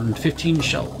when you've earned 15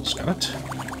 shells. Got it?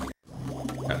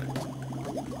 Got it.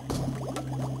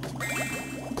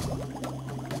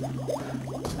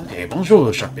 Okay,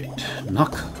 bonjour, Sharkbait.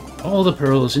 Knock all the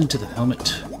pearls into the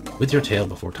helmet with your tail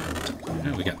before time.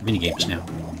 Yeah, we got mini games now.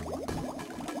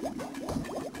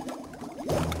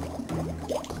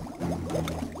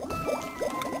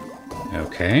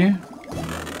 Okay.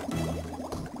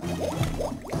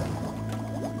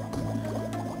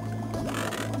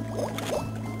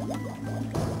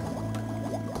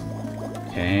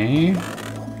 Okay.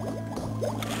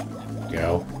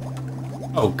 Go.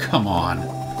 Oh, come on.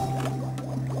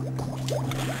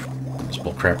 That's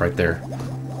bull crap right there.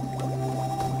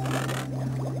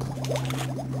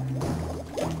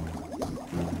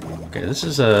 Okay, this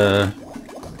is a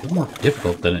little more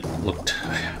difficult than it looked.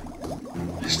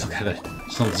 I still got a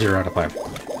 0 out of 5.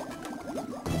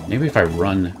 Maybe if I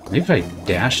run, maybe if I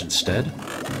dash instead.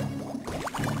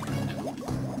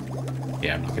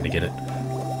 Yeah, I'm not gonna get it.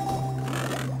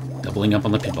 Doubling up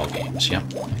on the pinball games, yep.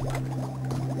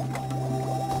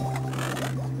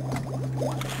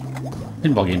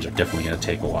 Pinball games are definitely gonna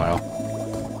take a while.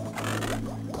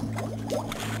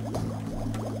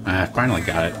 I finally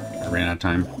got it. I ran out of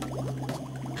time.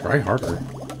 Try harder.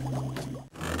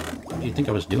 What do you think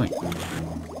I was doing?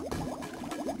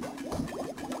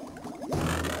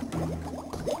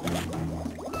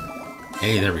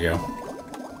 Hey, there we go.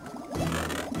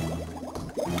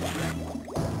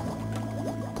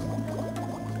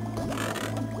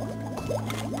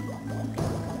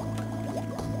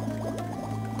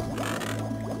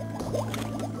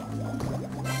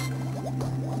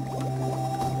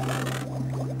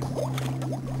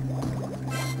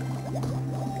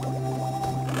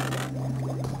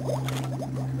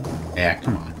 Yeah,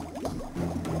 come on.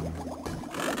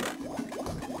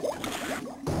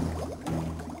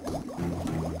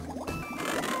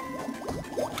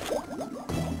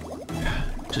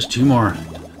 Just 2 more.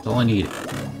 That's all I need.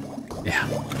 Yeah.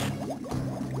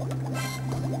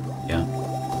 Yeah.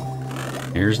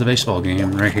 Here's the baseball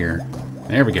game right here.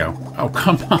 There we go. Oh,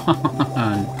 come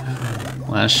on.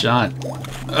 Last shot.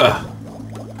 Ugh.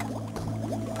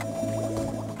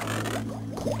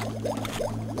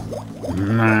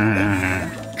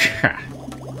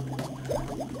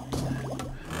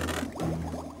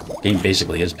 Game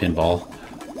basically is pinball.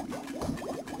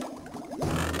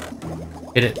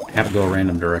 Hit it, have it go a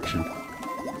random direction.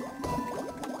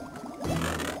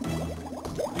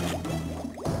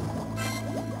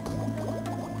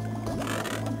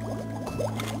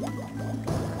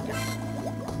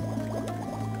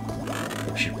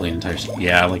 Should play an entire...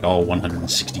 Yeah, like all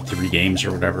 163 games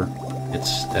or whatever.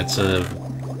 That's a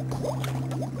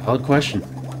valid question.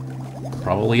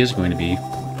 probably is going to be.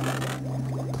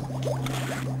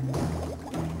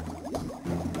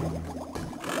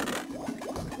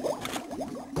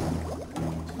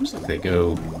 Seems like they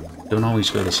don't always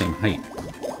go the same height.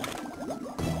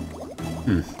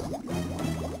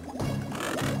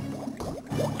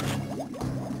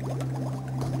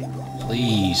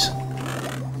 Please.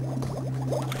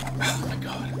 Oh my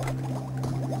god.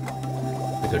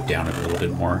 I go down it a little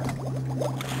bit more.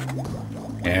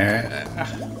 Yeah.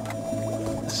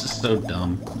 This is so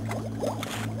dumb.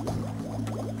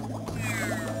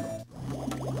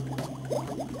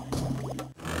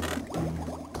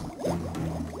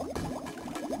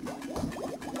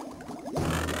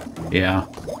 Yeah.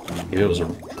 If it was a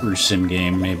true sim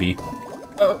game, maybe.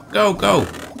 Oh, go, go!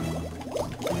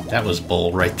 That was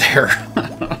bull right there.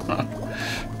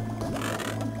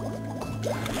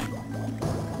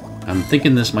 I'm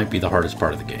thinking this might be the hardest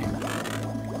part of the game.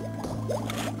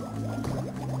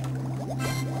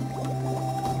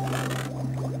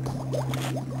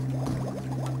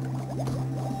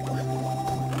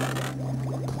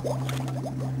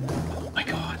 Oh my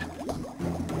god.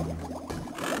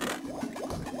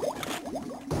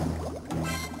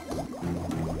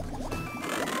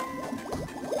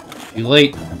 Too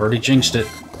late. I've already jinxed it.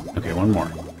 Okay, one more.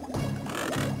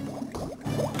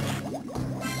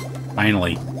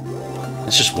 Finally.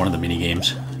 It's just one of the mini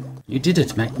games. You did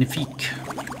it, magnifique.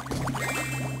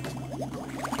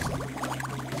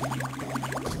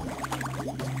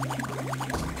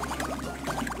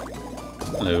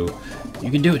 Hello.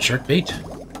 You can do it, Sharkbait.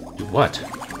 Do what?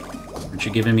 Aren't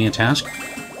you giving me a task? I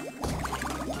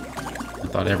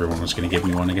thought everyone was going to give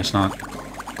me one. I guess not.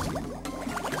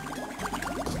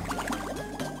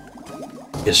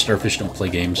 Yes, starfish don't play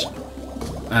games.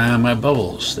 My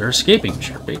bubbles. They're escaping,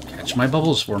 Sharkbait. Catch my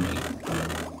bubbles for me.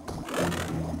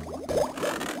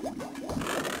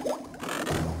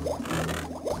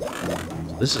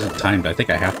 This isn't timed. I think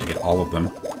I have to get all of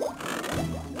them.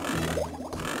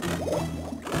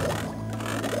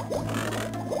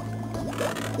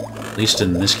 At least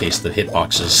in this case, the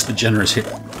hitboxes, the generous hit...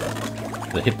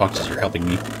 The hitboxes are helping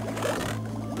me.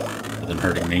 Rather than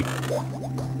hurting me.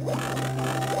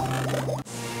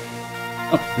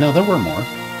 Oh, no, there were more.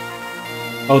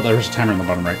 Oh, there's a timer on the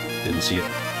bottom right. Didn't see it.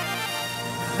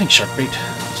 Thanks, Sharkbait.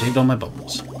 Saved all my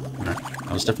bubbles. Alright,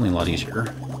 that was definitely a lot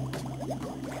easier.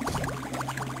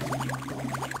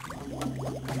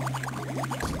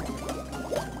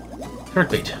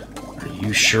 Sharkbait, are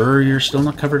you sure you're still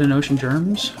not covered in ocean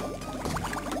germs?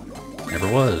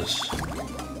 Never was.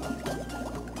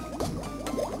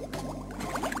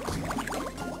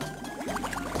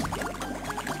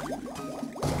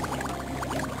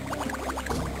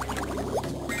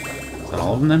 Is that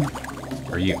all of them then?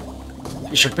 Or are you?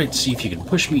 Hey, Sharkbait, see if you can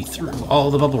push me through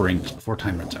all the bubble rings before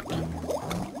time runs out.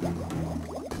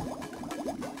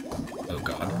 Oh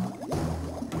god.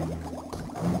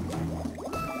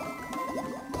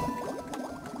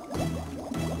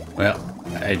 Well,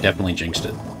 I definitely jinxed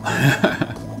it.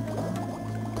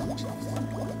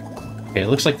 Okay, it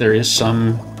looks like there is a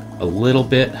little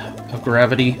bit of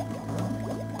gravity.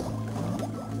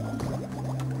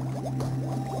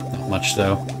 Not much,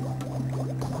 though.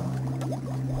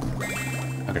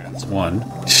 Okay, that's one.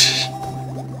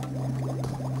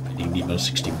 Finding Nemo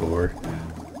 64.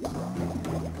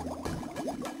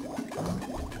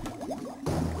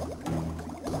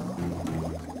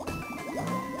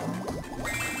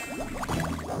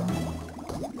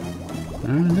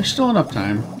 There's still enough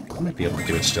time. I might be able to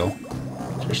do it still.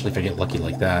 Especially if I get lucky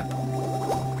like that.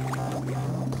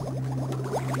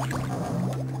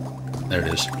 There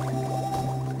it is.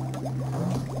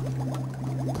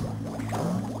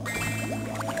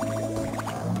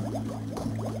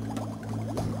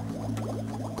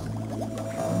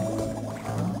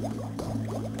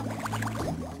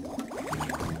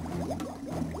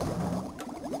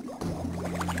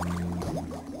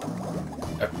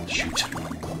 Oh, shoot.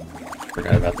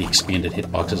 Forgot about the expanded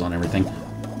hitboxes on everything.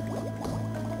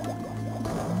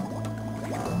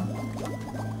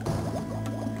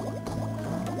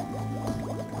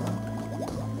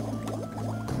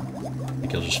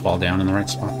 Think he'll just fall down in the right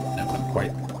spot? No, not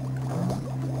quite.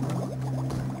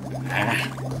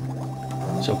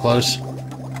 Ah. So close.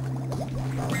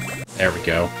 There we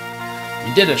go.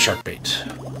 You did it, Sharkbait.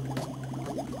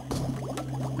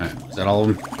 Alright, is that all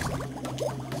of them?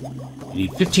 You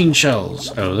need 15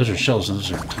 shells. Oh, those are shells, and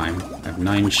those aren't time. I have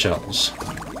 9 shells.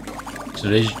 So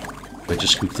do I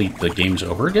just complete the games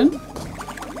over again?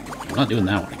 I'm not doing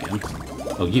that one again.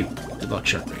 Oh, you. Good luck,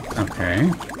 Sharkbait. Okay.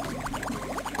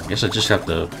 I guess I just have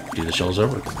to do the shells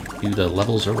over. Do the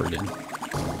levels over again.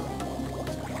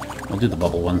 I'll do the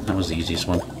bubble one. That was the easiest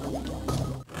one.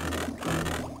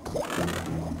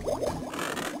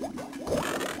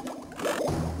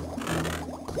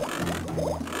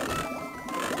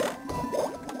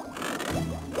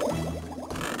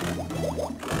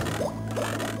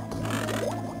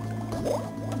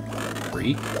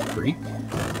 Freak? Freak?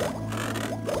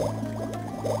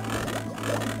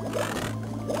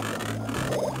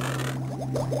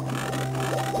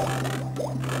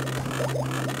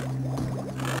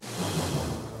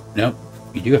 Nope.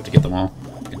 You do have to get them all.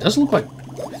 It does look like...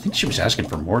 I think she was asking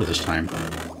for more this time.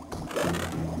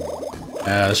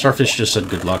 The starfish just said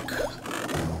good luck.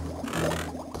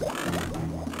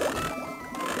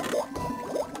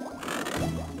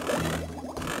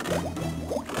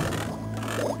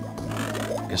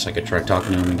 Guess I could try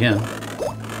talking to him again.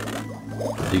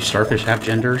 Do starfish have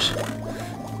genders?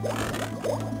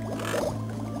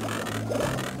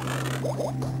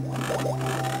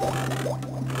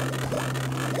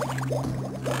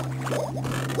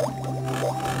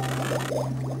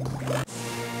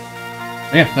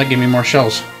 Yeah, that gave me more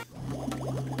shells.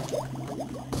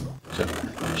 So,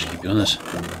 just keep doing this.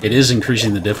 It is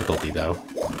increasing the difficulty, though.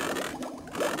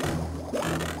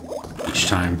 Each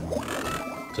time.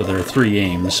 So there are 3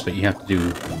 aims, but you have to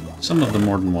do some of them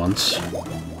more than once.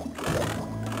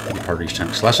 Make it harder each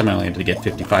time. So last time I only had to get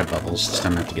 55 bubbles. This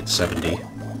time I have to get 70.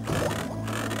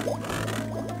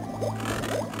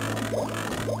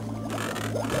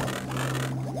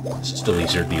 This is still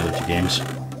easier than the other 2 games.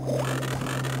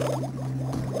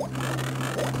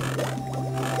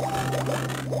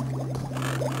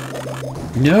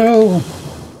 No!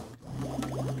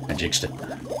 I jinxed it.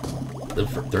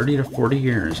 Lived for 30 to 40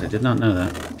 years. I did not know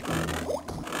that.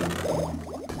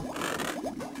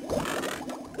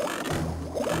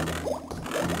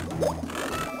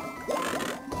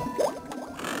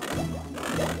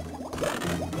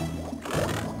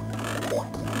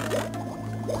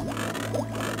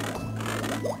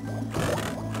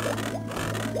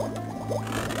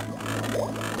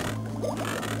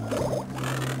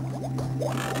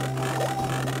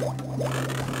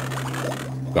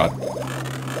 God.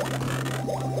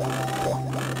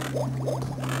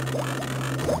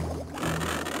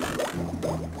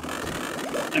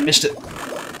 I missed it.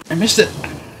 I missed it.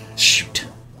 Shoot.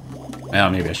 Well,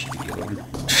 maybe I should do the other one.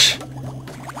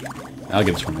 I'll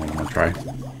give this one more try.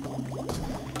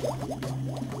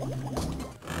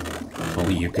 If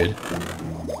only you could.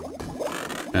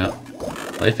 Well,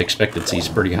 life expectancy is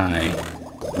pretty high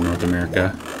in North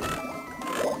America.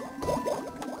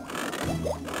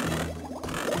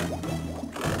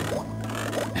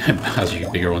 As you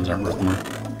bigger ones aren't worth more.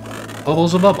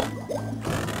 Bubble's a bubble.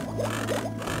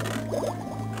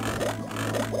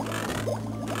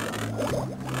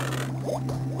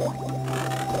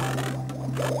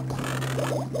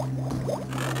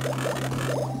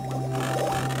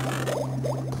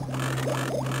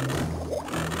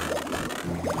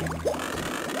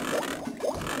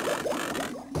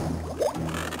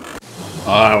 Oh,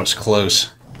 that was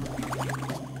close.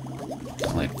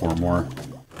 Like 4 more.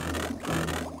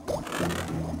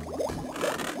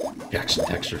 Jackson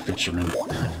Texture Fisherman. I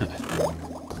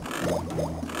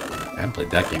haven't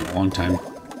played that game in a long time.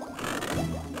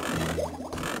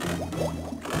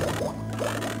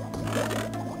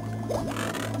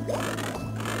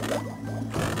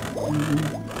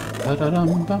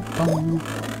 Ba-da-dum-bum-bum.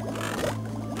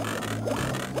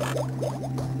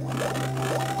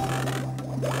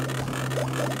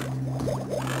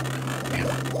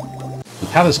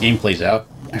 With how this game plays out,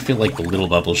 I feel like the little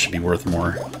bubbles should be worth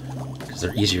more.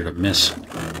 They're easier to miss.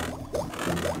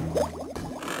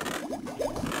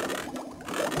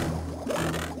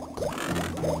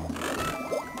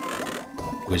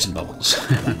 Poison bubbles.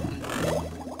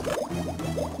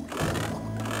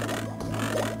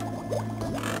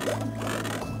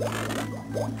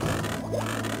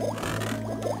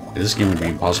 This game would be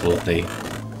impossible if they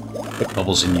put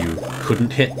bubbles in you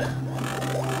couldn't hit.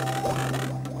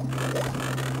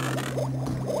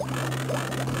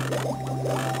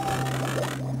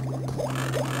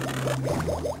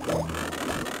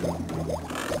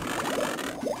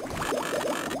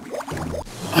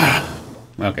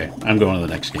 Okay, I'm going to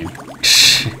the next game.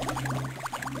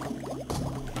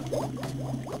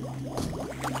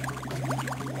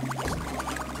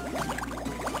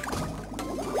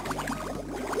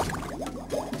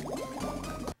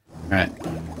 Alright,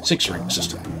 6 rings this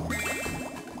time.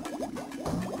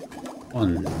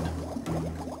 1.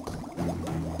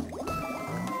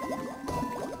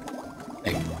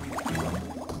 Hey.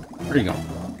 Where are you going?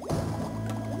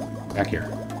 Back here.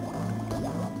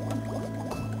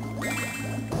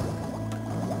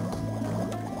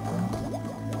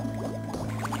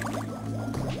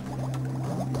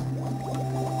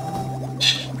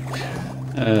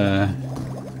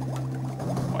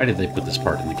 Why did they put this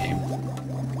part in the game?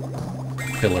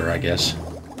 Filler, I guess.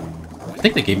 I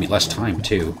think they gave me less time,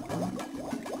 too.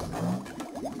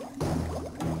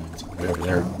 It's way over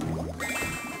there.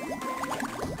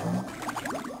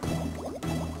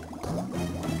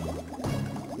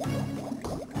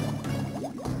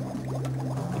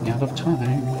 out of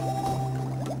time.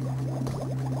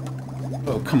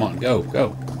 Oh, come on, go, go.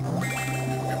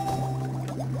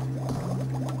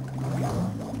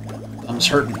 Thumb's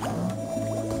hurting.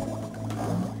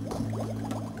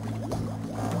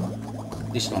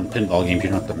 At least on pinball games, you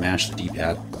don't have to mash the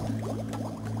D-pad.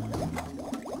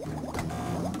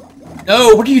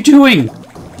 No, what are you doing?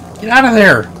 Get out of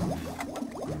there!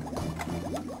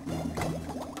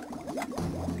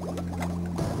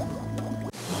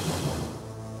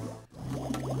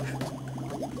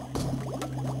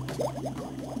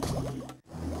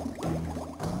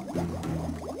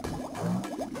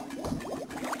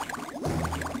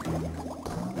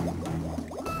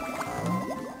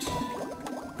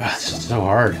 This is so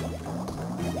hard.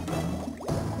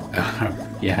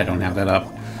 Yeah, I don't have that up.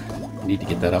 I need to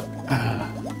get that up.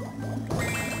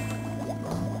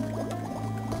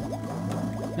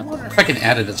 I wonder if I can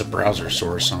add it as a browser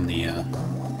source on the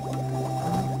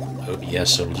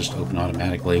OBS, so it'll just open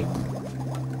automatically.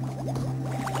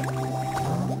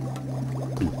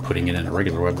 And putting it in a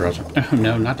regular web browser. Oh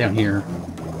no, not down here.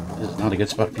 This is not a good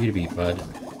spot for you to be, bud.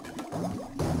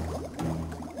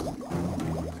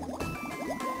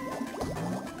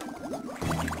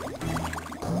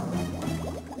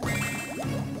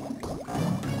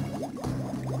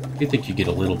 I think you get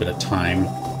a little bit of time.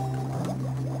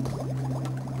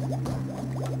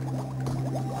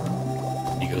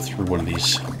 You go through one of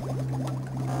these.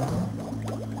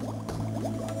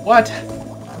 What?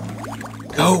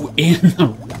 Go in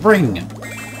the ring!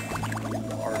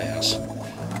 Hard ass.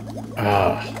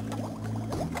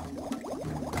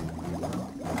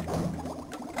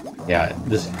 Yeah,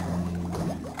 this...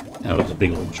 That was a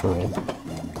big old troll.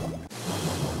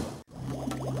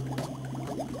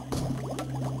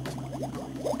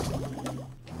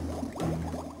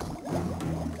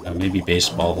 Maybe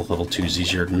baseball level 2 is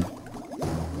easier than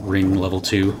ring level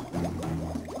 2.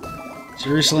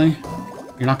 Seriously?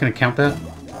 You're not going to count that?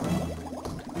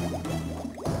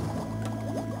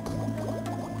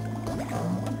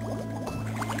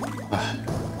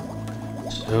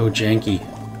 So janky.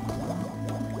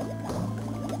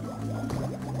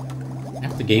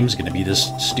 Half the game's going to be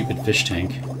this stupid fish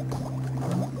tank.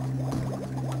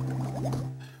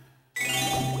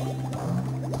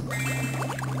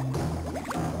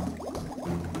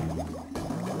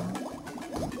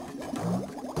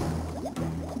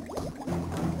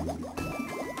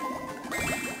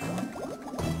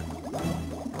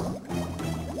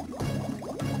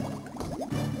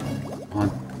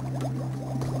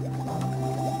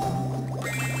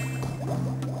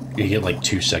 You get like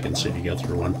 2 seconds if you go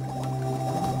through one.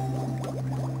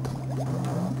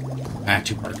 Ah,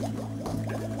 too hard.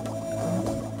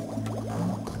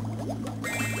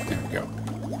 There we go.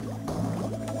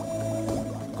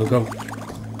 Go, go.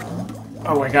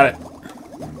 Oh, I got it.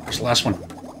 There's the last one.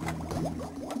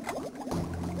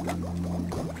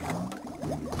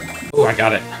 Oh, I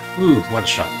got it. Ooh, what a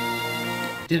shot.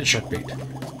 I did a shark bait.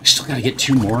 I still gotta get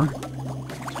 2 more?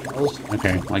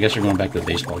 Okay, well, I guess we're going back to the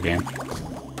baseball game.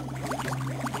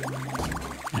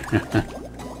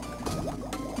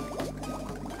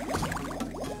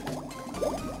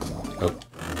 Oh,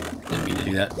 didn't mean to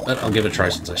do that, but I'll give it a try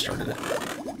since I started it.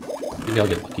 Maybe I'll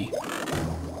get lucky.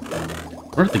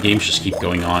 Or if the games just keep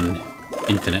going on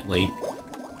infinitely,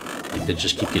 like they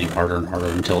just keep getting harder and harder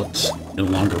until it's no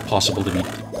longer possible to be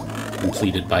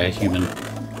completed by a human.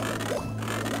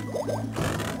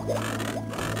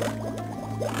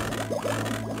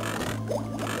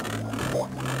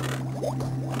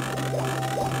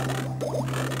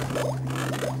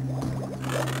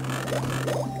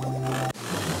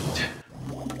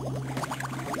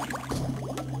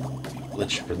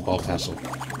 Glitch for the ball pass.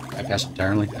 I pass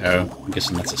entirely? Oh, I'm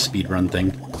guessing that's a speedrun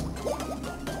thing.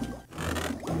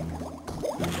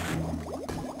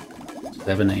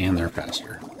 7 and they're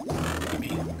faster.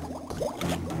 Maybe.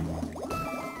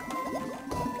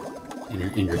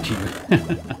 In your queue.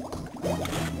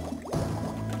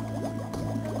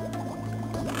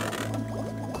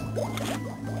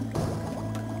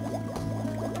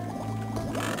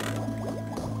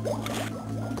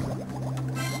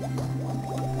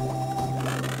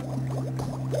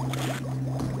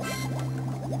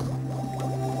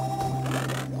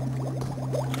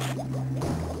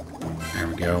 There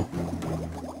we go.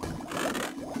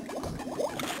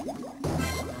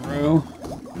 Row.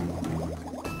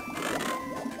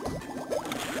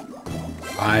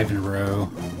 5 in a row.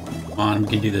 Come on, we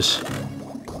can do this.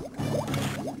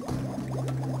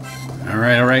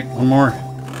 Alright, one more.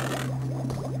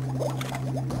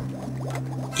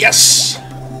 Yes!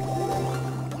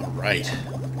 Alright.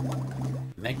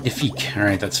 Magnifique.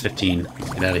 Alright, that's 15.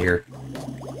 Get out of here.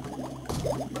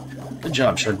 Good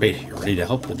job, Sharkbait. You're ready to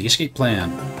help with the escape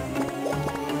plan.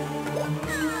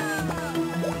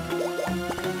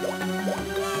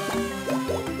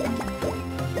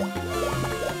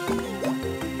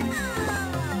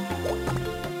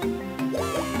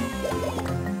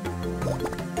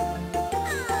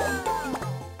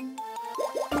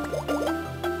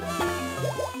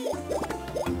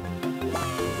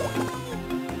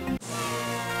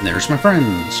 And there's my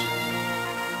friends.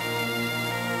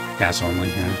 Gas only,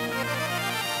 yeah.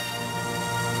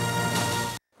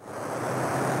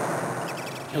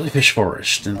 Jellyfish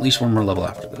Forest, and at least one more level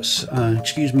after this.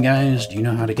 Excuse me guys, do you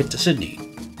know how to get to Sydney?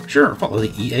 Sure, follow the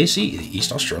EAC, the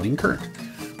East Australian Current.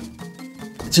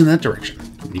 It's in that direction.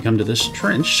 When you come to this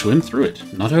trench, swim through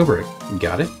it, not over it.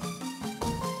 Got it?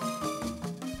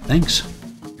 Thanks.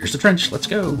 Here's the trench, let's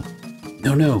go.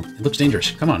 No, it looks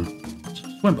dangerous. Come on,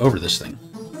 swim over this thing.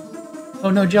 Oh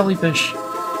no, jellyfish!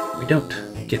 We don't.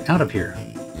 Get out of here.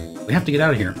 We have to get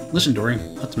out of here. Listen, Dory,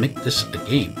 let's make this a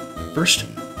game. First,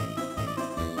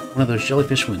 one of those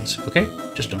jellyfish wins, okay?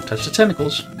 Just don't touch the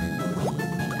tentacles.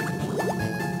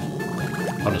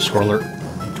 Auto scroll alert.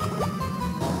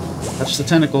 Touch the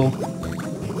tentacle.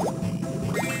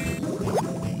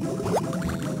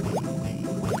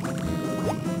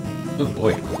 Oh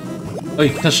boy. Oh,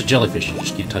 you can touch the jellyfish, you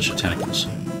just can't touch the tentacles.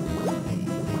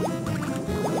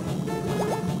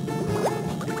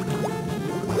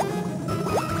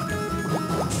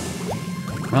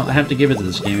 Well, I have to give it to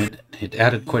this game. It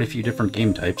added quite a few different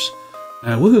game types.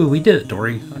 Woohoo, we did it,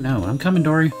 Dory. Oh no, I'm coming,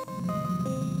 Dory.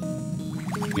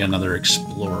 We got another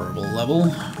explorable level.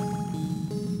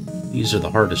 These are the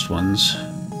hardest ones.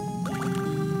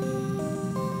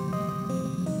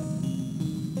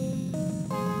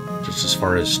 Just as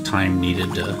far as time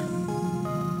needed to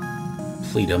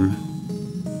complete them.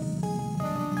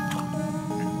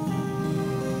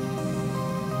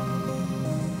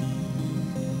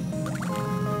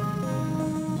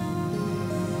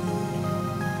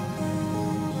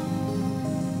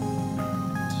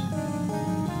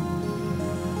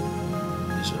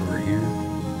 Over here.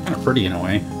 Kind of pretty in a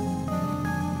way.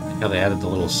 I like how they added the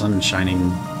little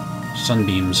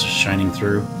sunbeams shining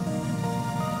through.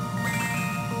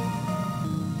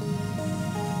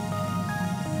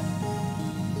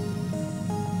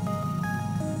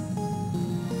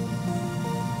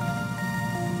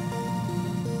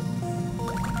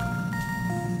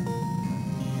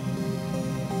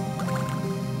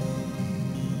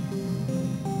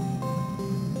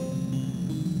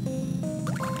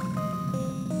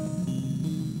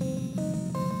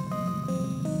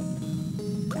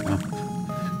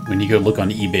 When you go look on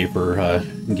eBay for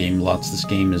game lots, this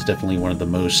game is definitely one of the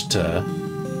most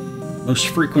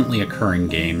frequently occurring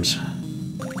games.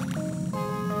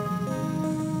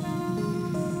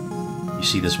 You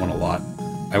see this one a lot.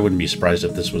 I wouldn't be surprised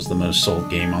if this was the most sold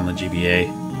game on the GBA.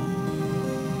 I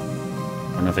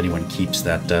don't know if anyone keeps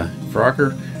that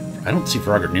Frogger. I don't see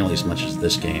Frogger nearly as much as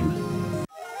this game.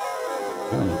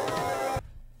 Oh.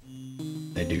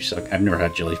 They do suck. I've never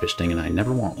had jellyfish sting and I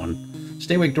never want one.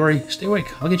 Stay awake, Dory. Stay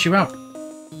awake. I'll get you out.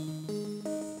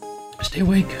 Stay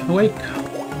awake. Awake.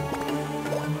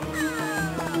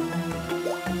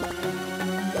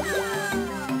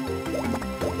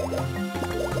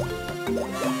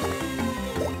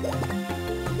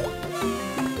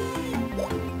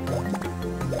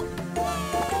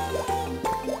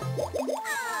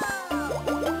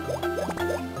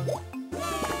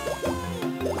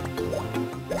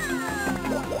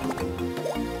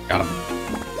 Got him.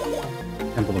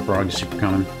 Temple of Frog is super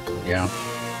common. Yeah.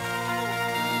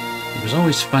 It was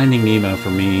always Finding Nemo for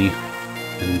me,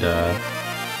 and I'm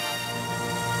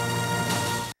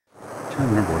trying to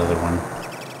remember what other one.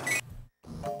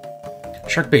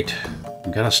 Sharkbait.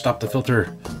 We gotta stop the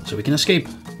filter so we can escape.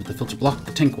 With the filter blocked,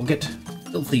 the tank will get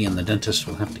filthy and the dentist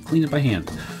will have to clean it by hand.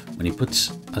 When he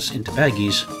puts us into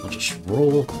baggies, we'll just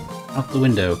roll out the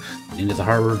window and into the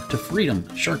harbor to freedom.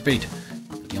 Sharkbait.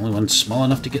 The only one small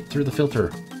enough to get through the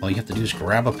filter. All you have to do is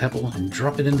grab a pebble and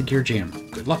drop it in the gear jam.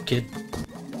 Good luck, kid.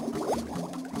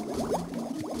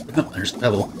 Oh, there's the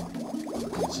pebble.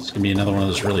 This is gonna be another one of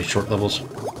those really short levels.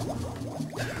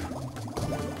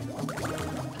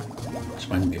 This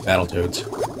might be Battletoads.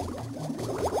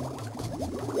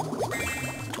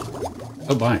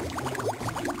 Oh, bye.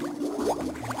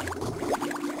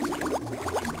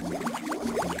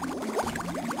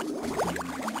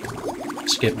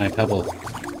 Skip my pebble.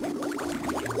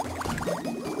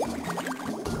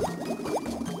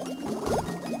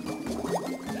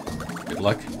 Good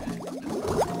luck.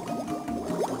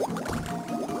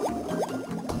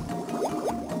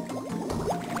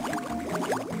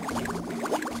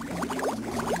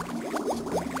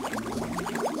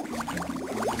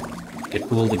 Get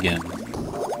fooled again.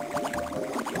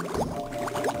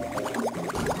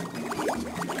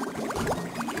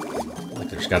 Like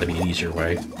there's got to be an easier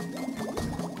way.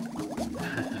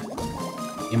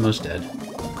 Nemo's dead.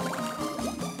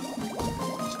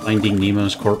 Is Finding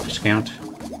Nemo's corpse count?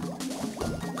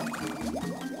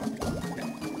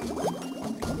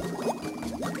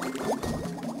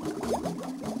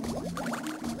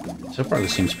 So far,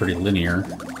 this seems pretty linear.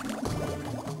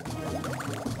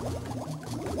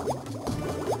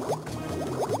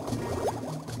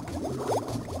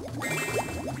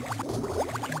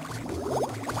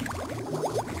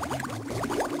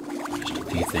 Just a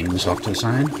few things off to the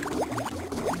side. I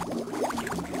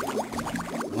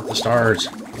want the stars.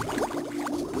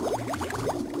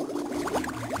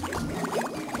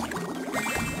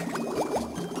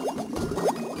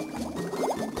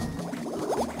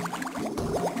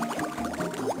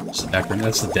 Background.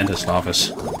 That's the dentist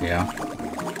office. Yeah.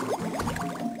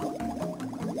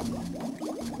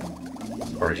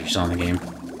 As far as you saw in the game.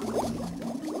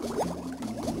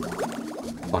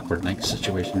 Clockwork Knight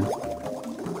situation.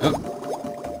 Oh.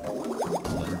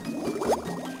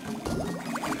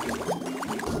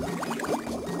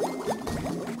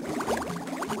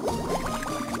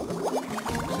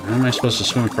 So how am I supposed to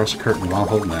swim across a curtain while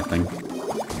holding that thing?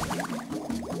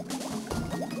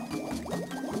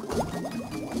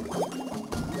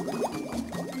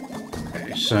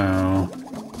 So,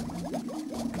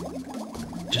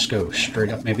 just go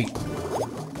straight up, maybe.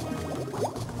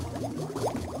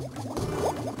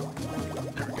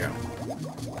 There we go.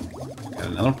 Got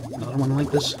another one like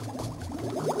this.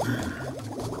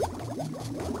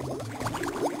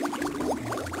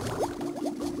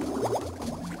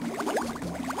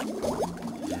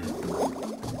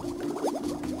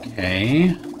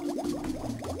 Okay.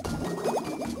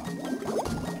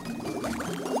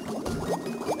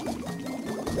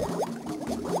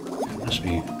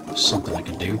 Be something I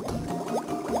can do.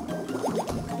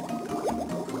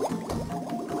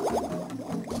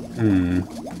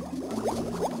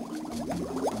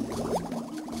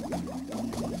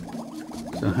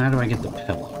 So how do I get the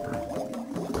pedal over?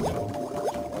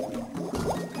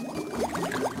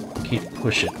 I can't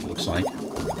push it, looks like.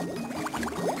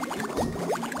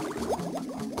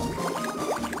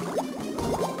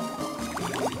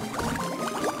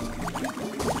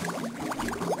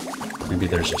 Maybe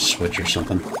there's a switch or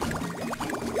something.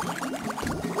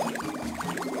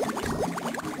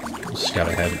 Scout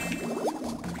ahead.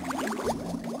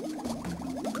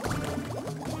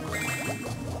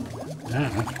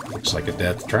 Ah, looks like a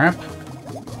death trap.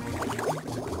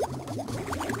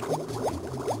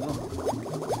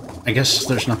 I guess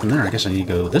there's nothing there. I guess I need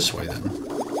to go this way then.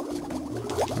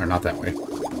 Or not that way. I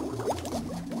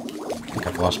think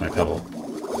I've lost my pedal.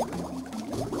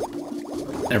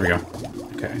 There we go.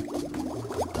 Okay.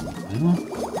 Well,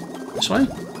 this way?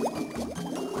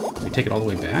 Can we take it all the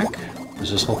way back?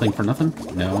 Is this whole thing for nothing?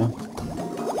 No.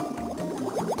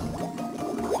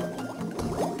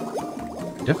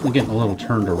 Definitely getting a little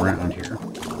turned around here.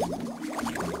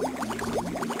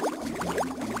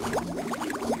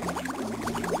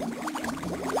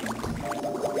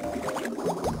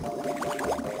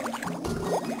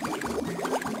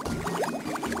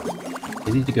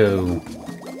 I need to go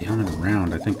down and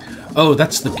around, I think. Oh,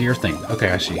 that's the gear thing. Okay,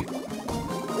 I see.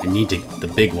 I need to, the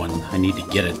big one, I need to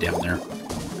get it down there.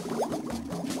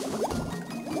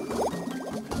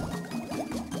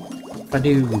 If I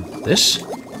do this?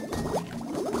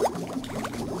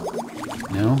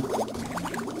 No?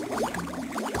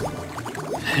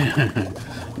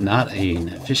 Not an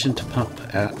efficient pump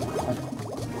at all.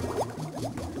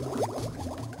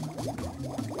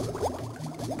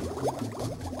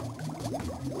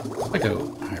 If I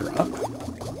go higher up?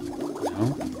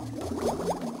 No?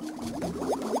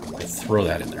 I throw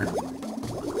that in there.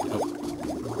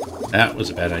 Nope. That was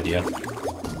a bad idea.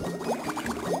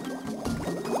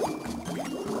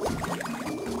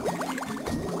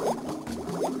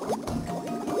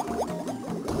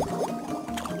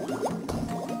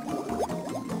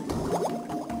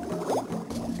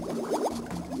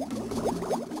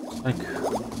 Like,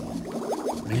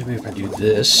 maybe if I do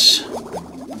this,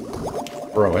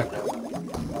 throw it.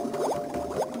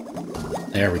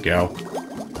 There we go.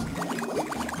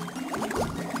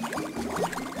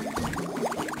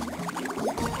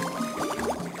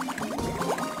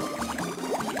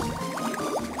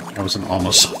 That was an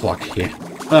almost soft lock, yeah.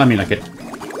 Well, I mean, I could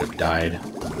have died.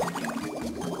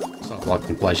 Soft lock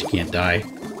implies you can't die.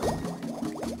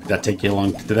 Did that take you a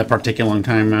long? Did that part take you a long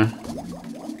time,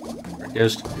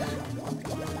 Ghost?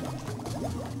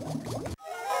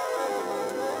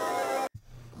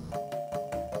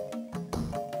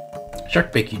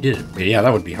 Shark bake, you did it. But yeah,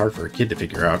 that would be hard for a kid to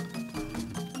figure out.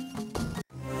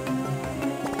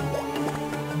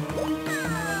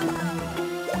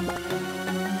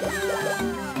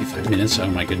 5 minutes? Oh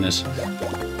my goodness.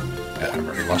 I've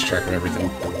already lost track of everything.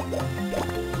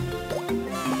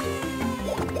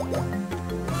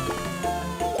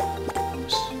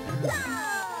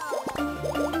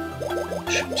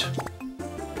 Shoot.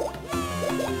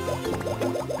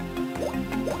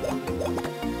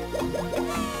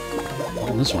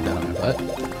 Pulling this one out of my butt.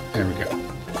 There we go.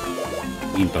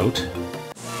 Wee boat.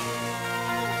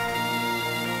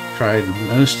 Tried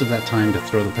most of that time to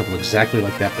throw the pebble exactly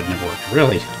like that, but it never worked.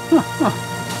 Really?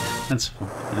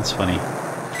 That's funny.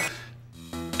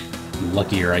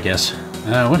 Luckier, I guess.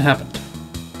 What happened?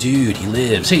 Dude, he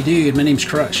lives. Hey, dude, my name's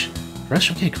Crush.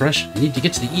 Crush? Okay, Crush. I need to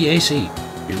get to the EAC.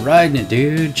 You're riding it,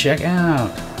 dude. Check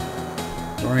out.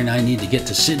 Dory and I need to get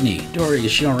to Sydney. Dory,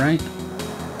 is she alright?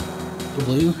 The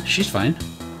Blue? She's fine.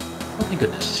 Oh my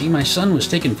goodness. See, my son was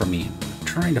taken from me. I'm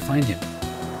trying to find him.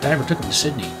 The diver took him to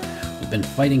Sydney. We've been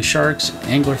fighting sharks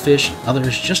and anglerfish and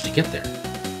others just to get there.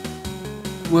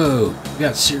 Whoa, you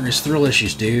got serious thrill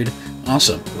issues, dude.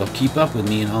 Awesome. Well, keep up with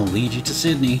me and I'll lead you to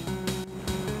Sydney.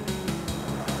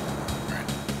 Alright,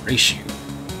 race you.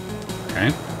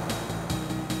 Okay.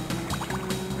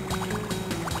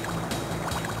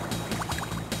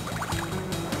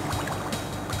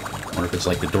 I wonder if it's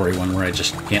like the Dory one where I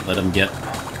just can't let him get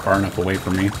far enough away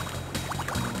from me.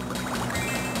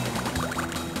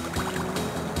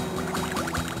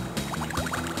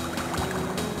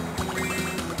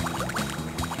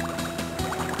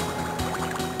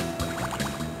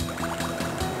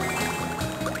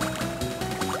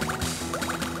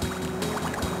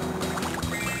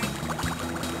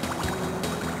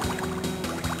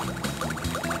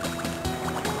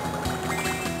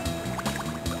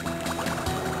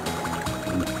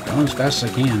 Going as fast as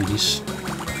I can.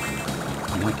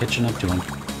 I'm not catching up to him.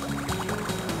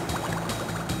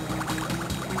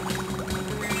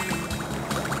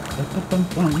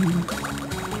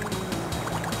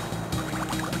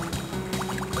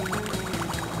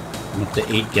 I'm up to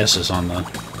 8 guesses on the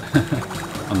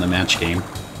on the match game.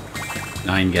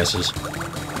 9 guesses.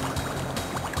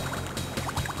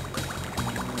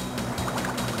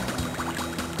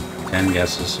 Ten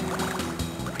guesses.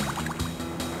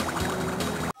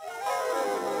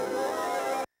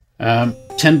 Um,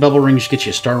 10 bubble rings get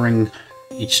you a star ring.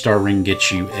 Each star ring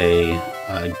gets you a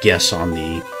guess on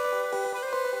the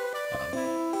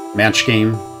match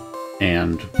game.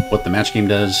 And what the match game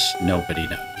does, nobody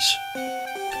knows.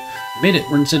 Made it,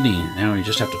 we're in Sydney. Now we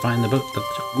just have to find the boat that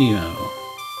took Nemo.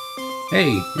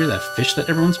 Hey, you're that fish that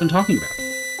everyone's been talking about.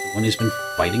 The one who's been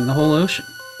fighting the whole ocean.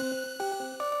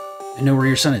 I know where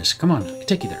your son is. Come on, I can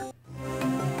take you there.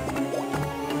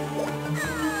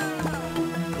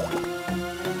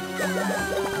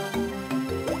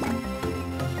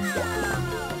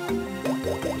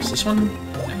 Is this one?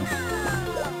 No.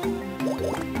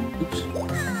 Oops.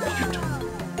 Shoot.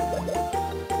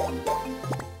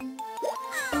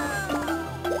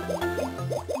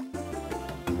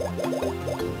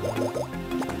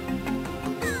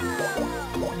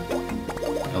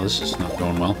 Oh, this is not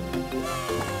going well.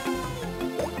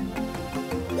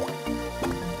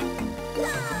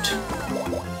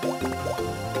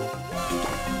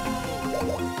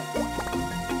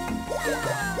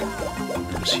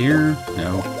 There's here?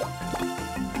 No.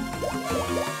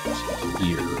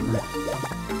 Here.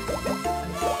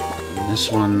 And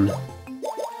this one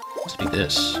must be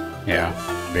this. Yeah,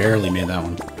 barely made that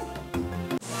one.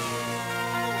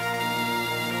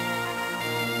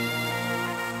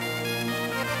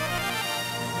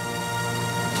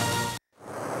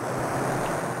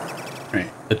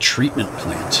 Right, a treatment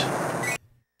plant.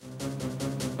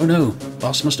 Oh no,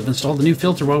 boss must have installed the new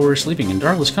filter while we were sleeping, and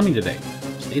Darla's coming today.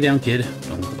 Stay down, kid.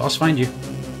 Don't let the boss find you.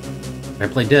 If I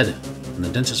play dead, and the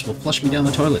dentist will flush me down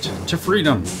the toilet. To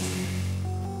freedom!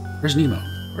 Where's Nemo?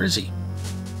 Where is he?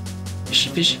 Fishy,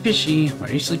 fishy, fishy. Why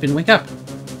are you sleeping? Wake up!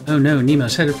 Oh no,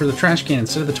 Nemo's headed for the trash can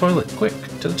instead of the toilet. Quick,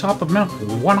 to the top of Mount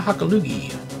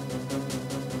Wanahakalugi.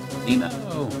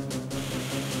 Nemo!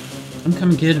 I'm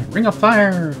coming, kid. Ring of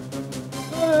fire!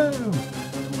 Whoa!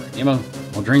 Don't worry, Nemo.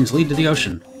 All drains lead to the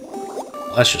ocean.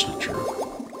 Well, that's just not true.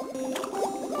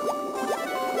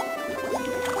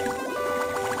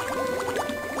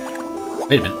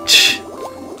 Wait a minute.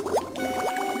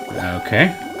 Okay.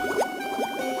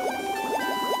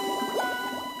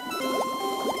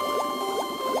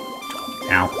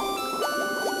 Ow.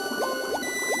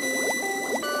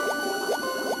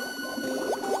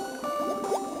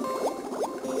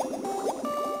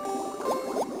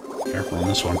 Careful on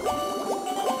this one.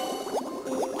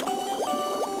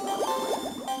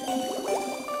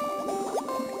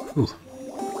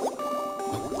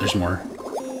 there's more.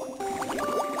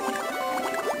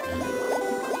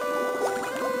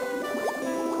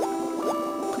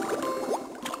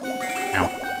 Ow.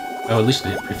 Oh, at least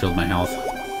it refilled my health.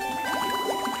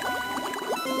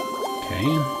 Okay.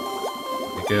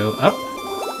 We go up.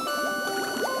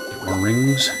 Get more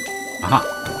rings. Aha.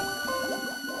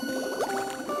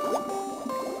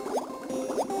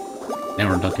 Now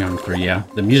we're in Donkey Kong 3, yeah.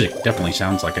 The music definitely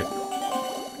sounds like it.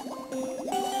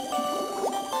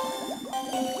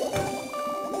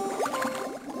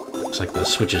 Looks like the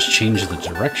switches change the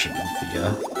direction of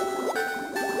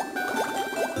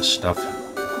the stuff.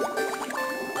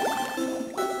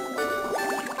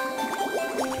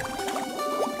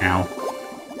 Ow.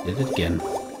 Did it again.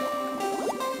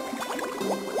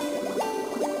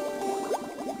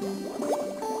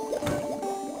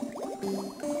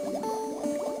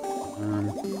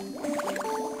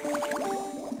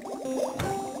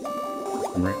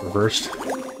 I'm right reversed. I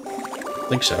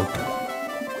think so.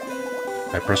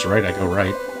 If I press right, I go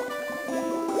right.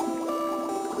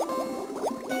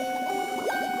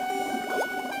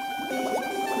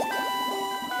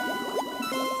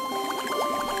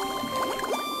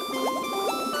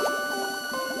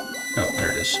 Oh,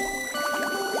 there it is.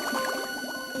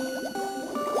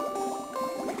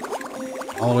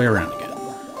 All the way around again.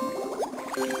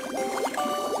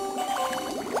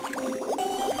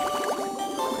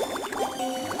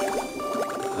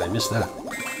 I missed that.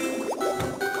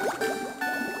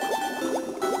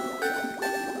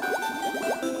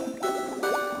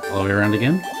 All the way around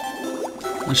again?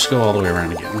 Let's go all the way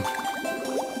around again.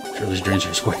 Sure, these drains are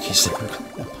squeakies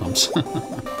there. Pumps.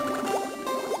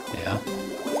 Yeah.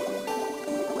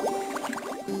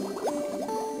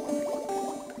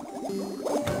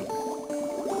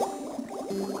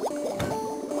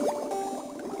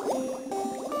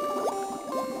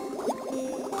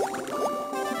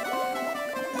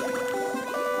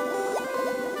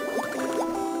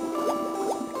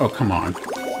 Oh, come on.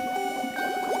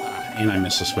 And I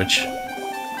missed the switch. I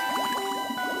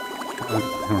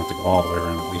don't have to go all the way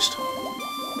around at least.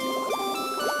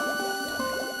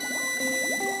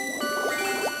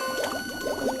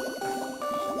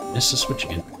 Missed the switch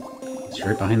again. It's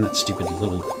right behind that stupid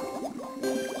little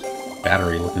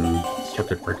battery-looking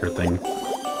circuit breaker thing.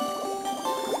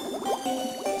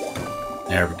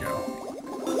 There we go.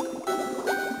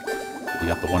 We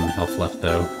got the one health left,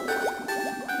 though.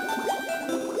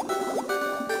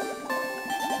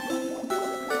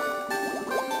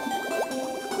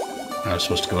 I was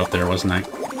supposed to go up there, wasn't I?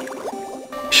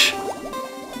 Psh.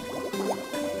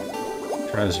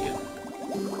 Try this again.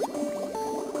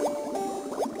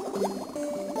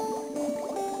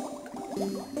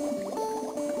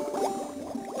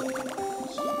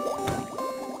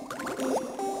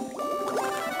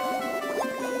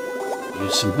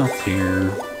 Use some health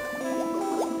here.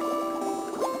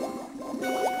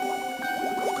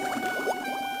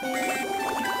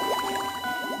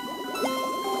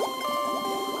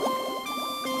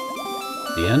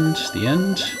 The end? The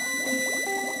end?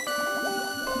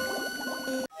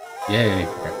 Yay.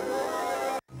 Okay.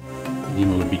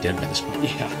 Nemo would be dead by this point,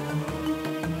 yeah.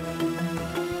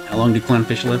 How long do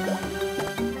clownfish live?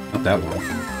 Not that long.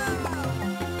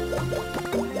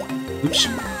 Oops.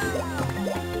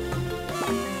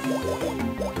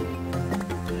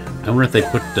 I wonder if they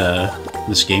put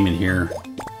this game in here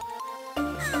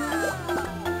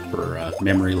for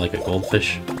memory like a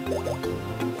goldfish.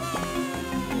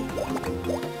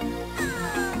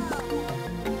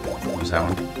 That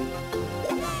one.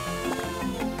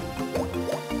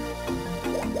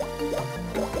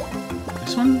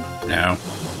 This one? No.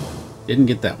 Didn't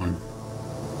get that one.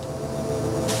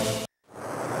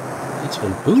 That's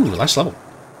one. Ooh, last level.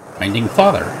 Finding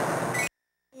Father.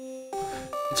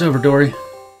 It's over, Dory.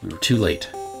 We were too late.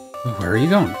 Oh, where are you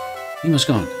going? Nemo's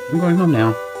gone. I'm going home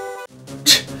now.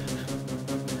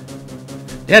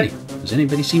 Daddy, does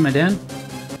anybody see my dad?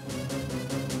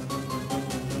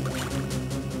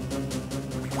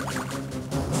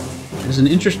 It's an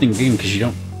interesting game because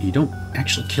you don't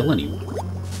actually kill anyone.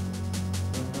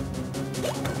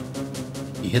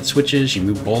 You hit switches, you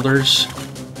move boulders.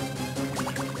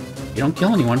 You don't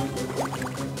kill anyone.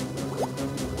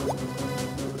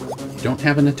 You don't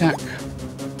have an attack.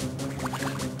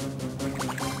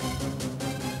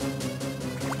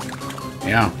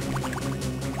 Yeah.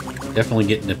 Definitely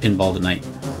getting a pinball tonight.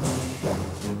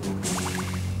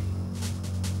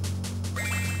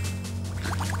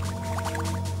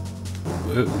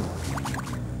 Whoa.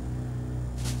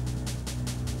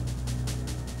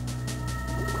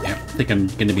 Yeah, I think I'm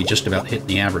going to be just about hitting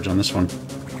the average on this one.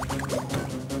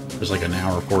 It was like an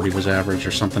hour 40 was average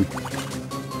or something.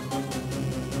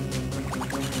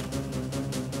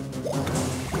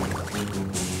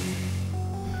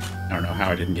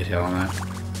 didn't get hit on that.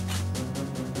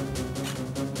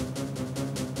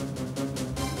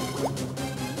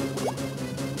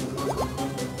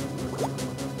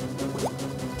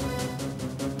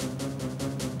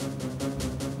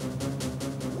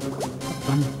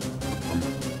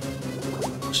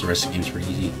 The rest of the game's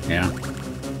pretty easy. Yeah.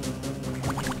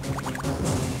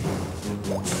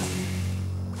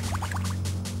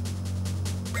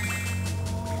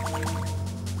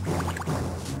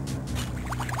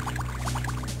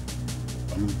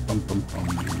 Bum, bum, bum.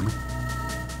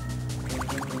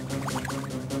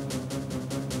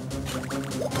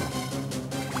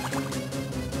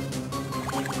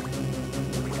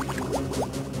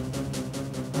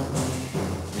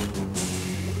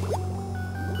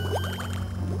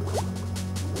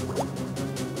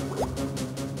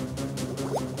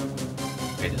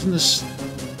 Wait, isn't this...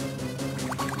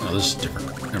 Oh, this is different.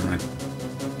 Never mind.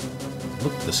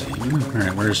 Look the same.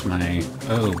 Alright, where's my...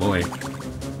 Oh, boy.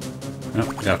 Oh,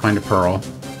 gotta find a pearl.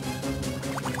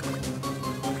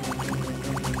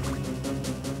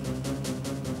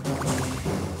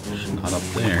 It's not up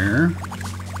there.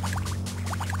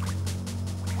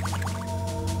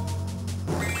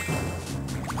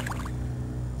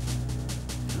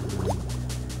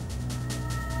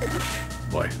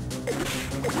 Boy. I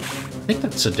think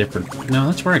that's a different... No,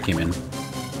 that's where I came in.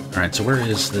 Alright, so where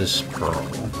is this pearl?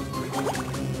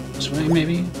 This way,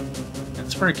 maybe?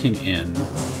 That's where I came in.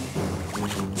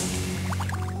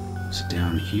 Is it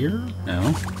down here?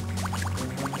 No.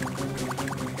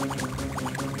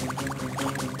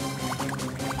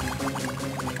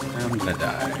 I'm gonna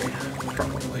die.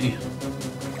 Probably.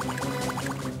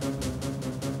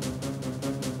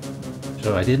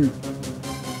 So I didn't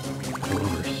go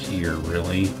over here,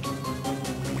 really.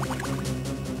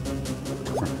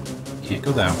 Can't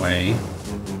go that way.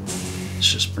 This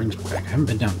just brings me back. I haven't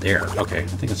been down there. Okay, I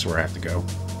think that's where I have to go.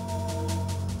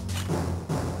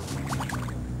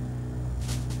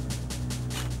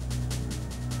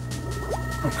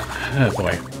 Oh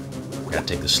boy. Gotta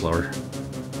take this slower.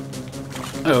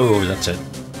 Oh, that's it.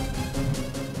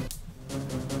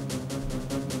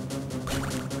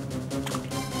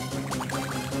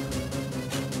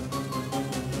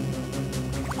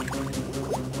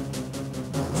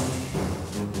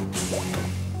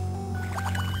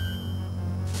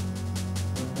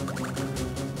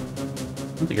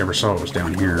 I don't think I ever saw it was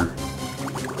down here.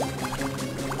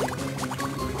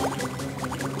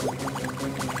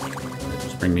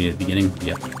 Just bring me to the beginning?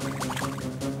 Yep.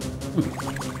 Ooh.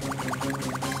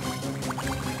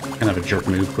 Kind of a jerk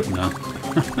move, putting a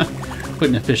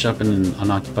putting a fish up in an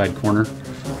unoccupied corner.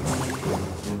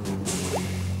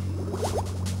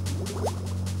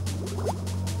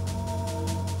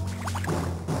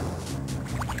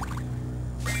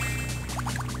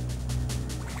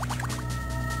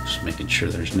 Making sure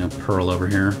there's no pearl over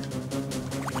here.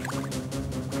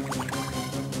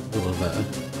 Full of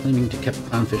claiming to kept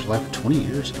clownfish alive for 20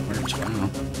 years. Wow.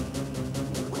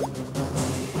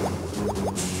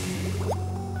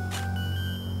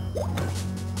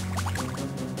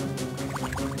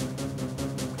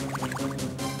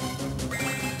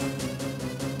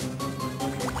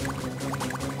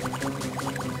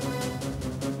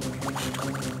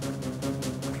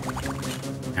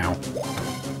 Ow.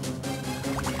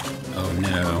 Oh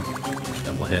no.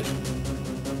 Double hit.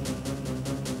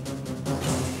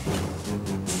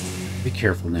 Be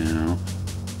careful now.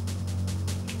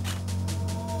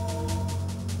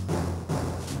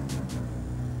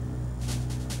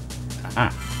 Aha.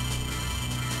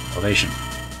 Elevation.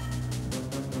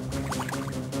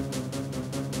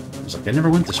 I was like, I never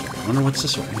went this way. I wonder what's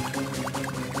this way.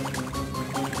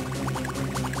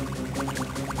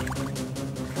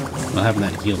 Well, having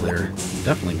that heal there will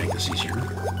definitely make this easier.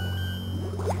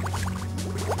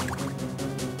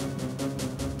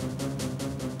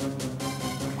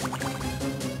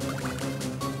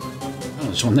 Oh,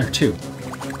 there's one there too.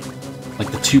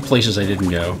 Like the two places I didn't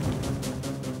go.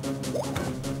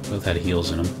 Both had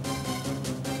heals in them.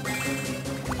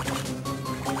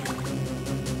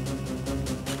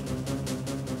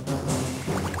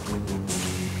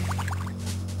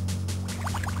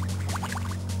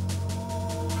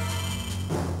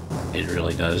 It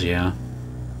really does, yeah.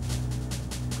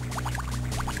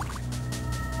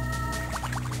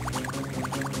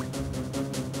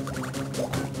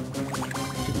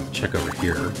 Didn't check over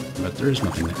here, but there is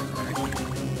nothing there. I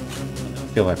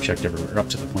feel I've checked everywhere up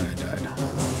to the point I died.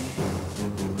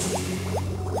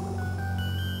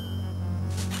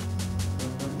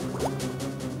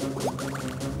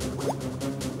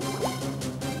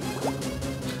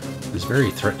 It's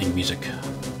very threatening music.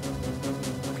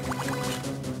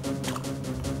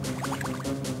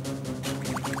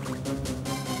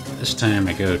 This time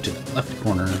I go to the left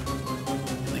corner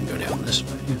and then go down this way.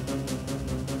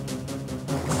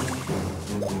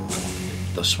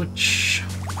 The switch.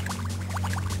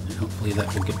 And hopefully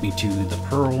that will get me to the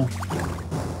pearl.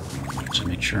 So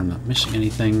make sure I'm not missing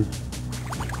anything.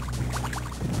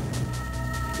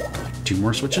 Like 2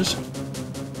 more switches.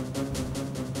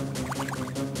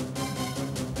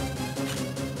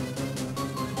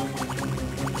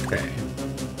 Okay.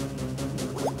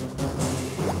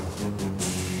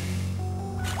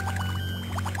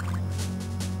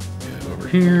 Go over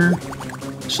here.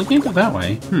 Still can't go that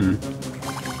way.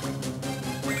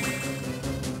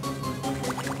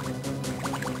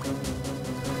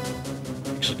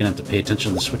 Actually gonna have to pay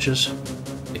attention to the switches. I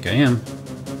think I am.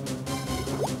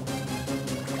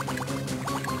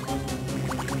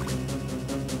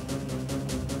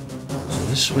 So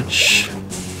this switch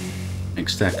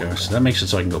makes that go. So that makes it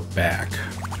so I can go back.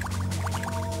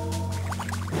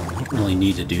 I don't really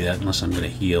need to do that unless I'm gonna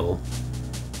heal.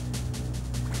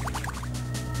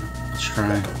 Let's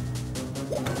try.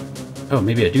 Oh,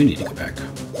 maybe I do need to go back.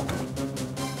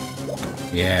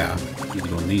 Yeah, I need to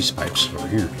go in these pipes over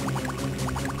here.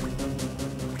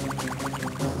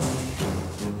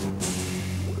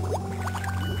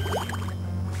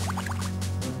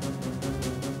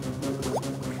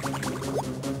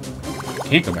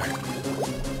 Can't go back.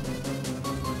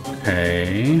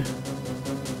 Okay.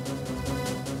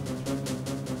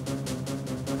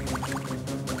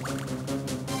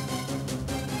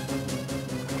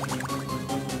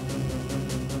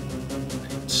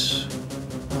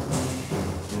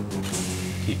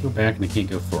 Can't go back and I can't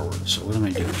go forward. So what am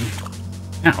I doing?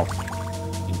 Ow!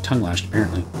 Being tongue lashed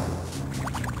apparently.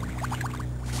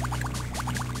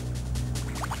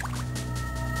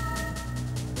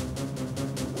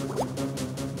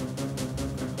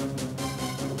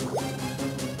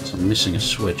 I'm missing a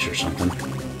switch or something.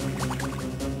 Can't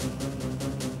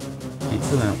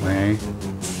go that way.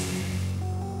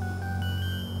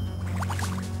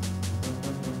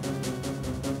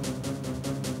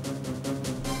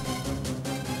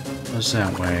 Goes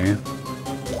that way.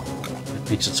 That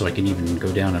makes it so I can even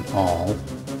go down at all.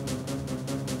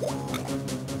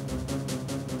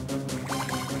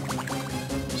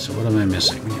 So what am I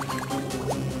missing?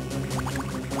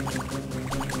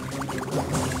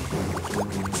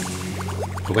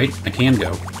 Oh, wait, I can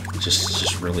go. It's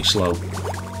just really slow.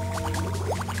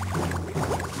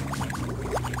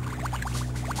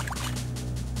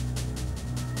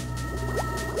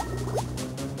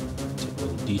 Take a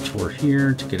little detour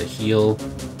here to get a heal.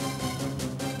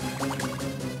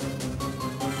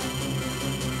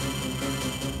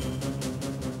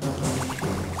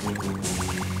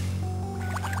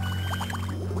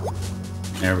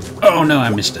 There we go. Oh no, I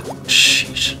missed it.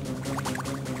 Sheesh.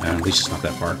 At least it's not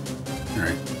that far.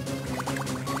 Alright.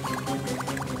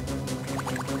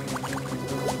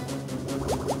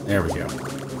 There we go.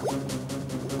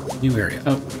 New area.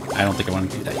 Oh, I don't think I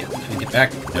want to do that yet. Can I get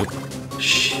back? Nope.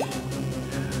 Shh.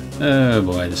 Oh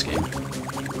boy, this game.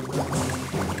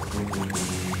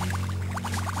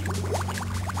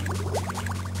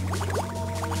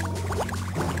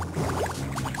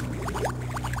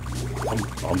 Bum,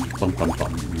 bum, bum, bum,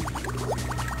 bum.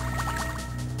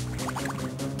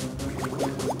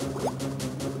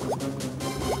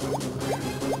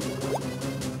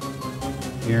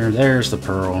 Here, there's the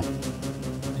pearl.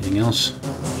 Anything else?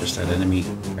 Just that enemy.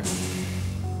 Okay.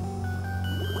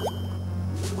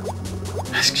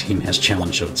 This game has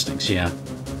challenge, so it stinks, yeah.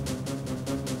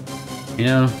 You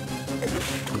know,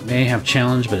 it may have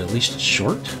challenge, but at least it's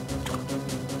short.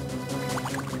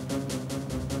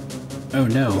 Oh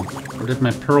no, where did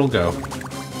my pearl go?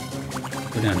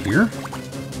 Go down here?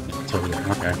 It's over there,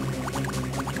 okay.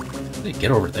 How did it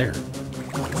get over there?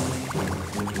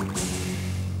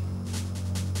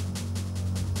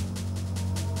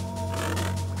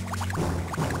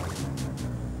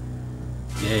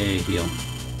 Yay, heal.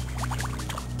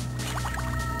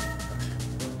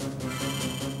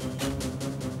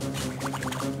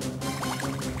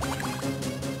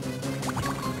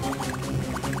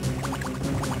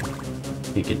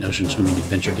 Can't get Ocean Swimming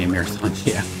Adventure Game Marathon,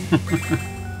 yeah.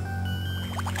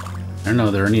 I don't know,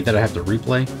 are there any that I have to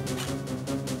replay?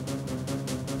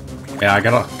 Yeah, I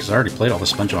gotta, because I already played all the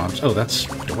SpongeBob's. Oh, that's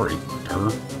Dory. Her.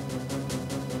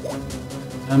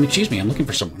 Excuse me, I'm looking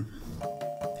for someone.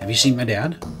 Have you seen my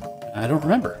dad? I don't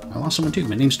remember. I lost someone too.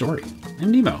 My name's Dory.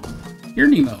 I'm Nemo. You're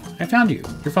Nemo. I found you.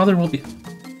 Your father will be...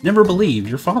 Never believed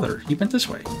your father. He went this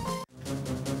way.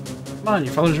 Come on,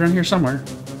 your father's around here somewhere.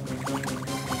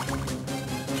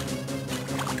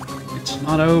 It's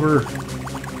not over.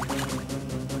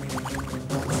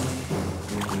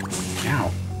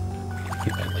 Ow. I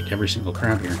hit that like every single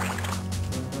crab here.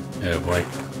 Oh boy. I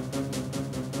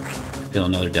feel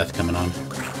another death coming on.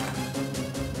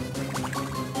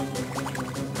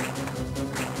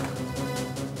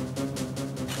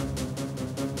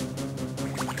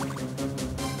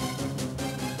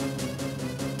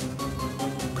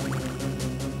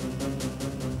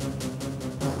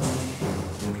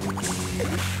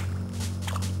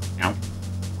 Ow.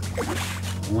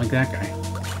 Don't like that guy.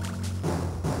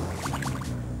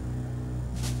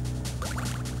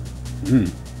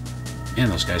 Man,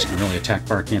 those guys can really attack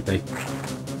far, can't they?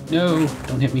 No,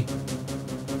 don't hit me.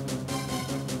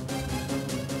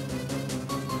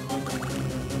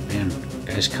 Man,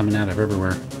 guys coming out of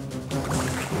everywhere.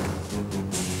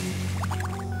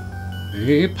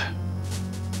 Yep.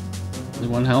 Only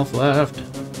one health left.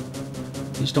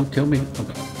 Please don't kill me. Oh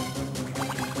god.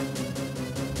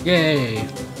 Yay!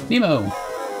 Nemo!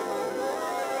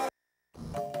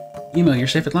 Nemo, you're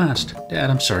safe at last.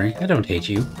 Dad, I'm sorry. I don't hate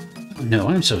you. No,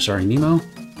 I'm so sorry, Nemo.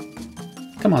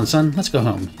 Come on, son. Let's go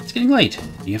home. It's getting late.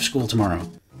 You have school tomorrow.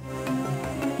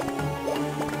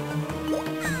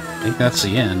 I think that's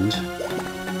the end.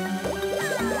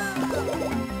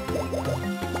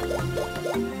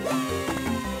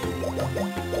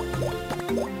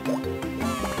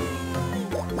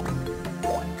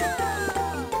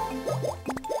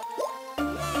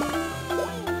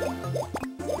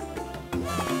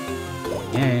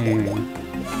 Yay.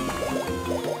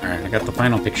 Alright, I got the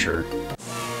final picture.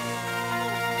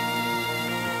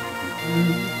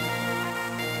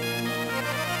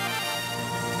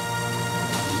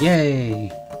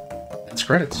 Yay! That's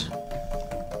credits.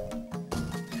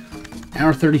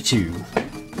 Hour 32.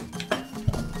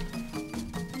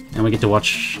 And we get to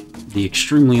watch the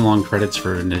extremely long credits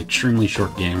for an extremely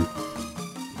short game.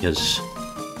 Because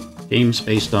games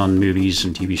based on movies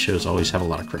and TV shows always have a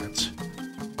lot of credits.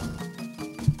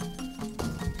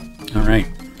 Alright.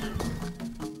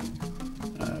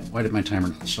 Why did my timer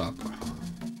not stop?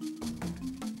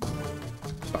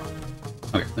 Stop.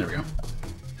 Okay, there we go.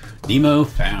 Nemo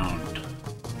found.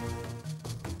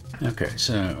 Okay,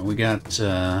 so we got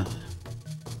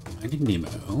Finding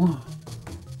Nemo.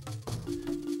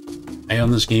 I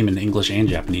own this game in English and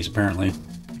Japanese, apparently.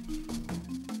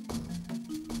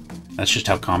 That's just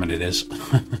how common it is.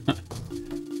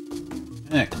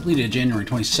 Completed January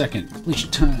 22nd.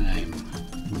 Completion time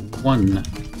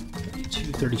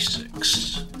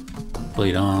 1:22:36.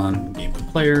 Played on Game Boy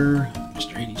Player.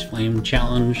 Mr. 80's Flame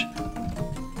Challenge.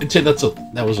 I'd say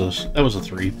that was a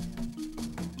 3.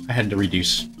 I had to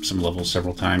reduce some levels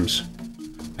several times.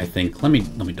 I think. Let me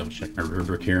double check my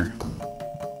rubric here.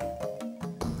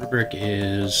 Rubric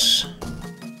is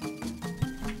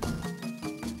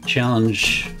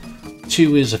challenge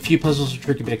 2 is a few puzzles or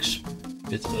tricky bits.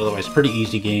 It's otherwise pretty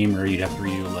easy game, or you'd have to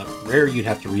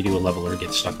redo a level or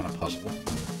get stuck on a puzzle.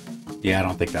 Yeah, I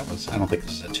don't think this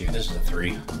is a 2. This is a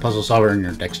 3. Puzzle solver and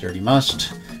your dexterity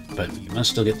must. But you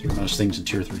must still get through most things in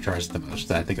 2 or 3 tries at the most.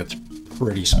 I think that's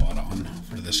pretty spot on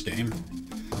for this game.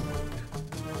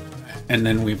 And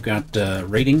then we've got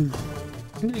rating.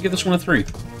 I'm going to give this one a 3.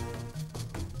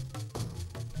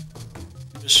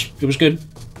 It was good. It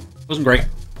wasn't great.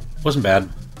 It wasn't bad.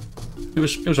 It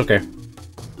was okay.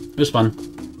 It was fun.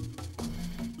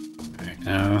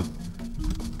 Alright,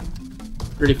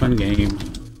 pretty fun game.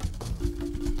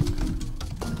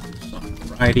 Some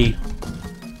variety.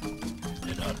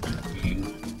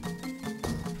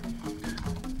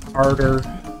 Harder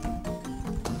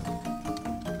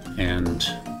and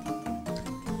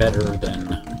better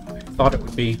than I thought it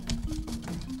would be.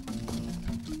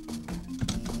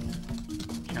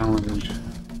 Challenge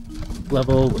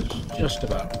level was just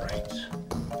about right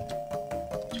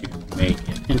to make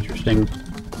it interesting,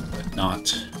 but not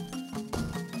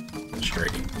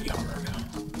frustratingly hard.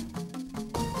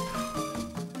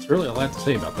 That's really all I have to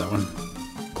say about that one.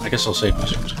 I guess I'll say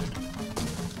music was good.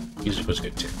 Music was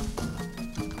good too.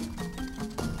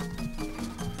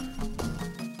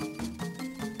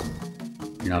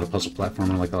 Not a puzzle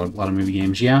platformer like a lot of movie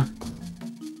games. Yeah,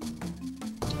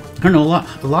 I don't know.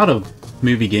 A lot of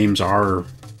movie games are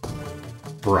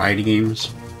variety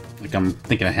games. Like I'm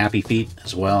thinking of Happy Feet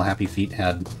as well. Happy Feet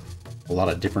had a lot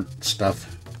of different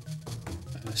stuff.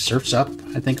 Surf's Up,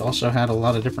 I think, also had a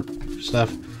lot of different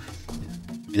stuff. I mean,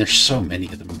 there's so many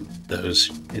of them.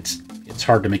 Those it's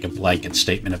hard to make a blanket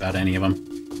statement about any of them,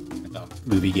 about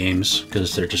movie games,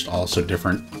 because they're just all so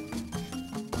different.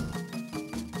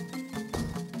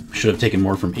 Should have taken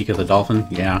more from Ika the Dolphin.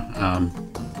 Yeah,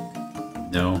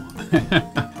 no.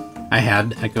 I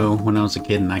had Echo when I was a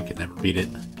kid and I could never beat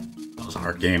it. That was a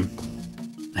hard game.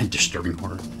 And disturbing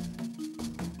horror.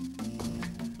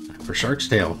 For Shark's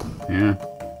Tale, yeah.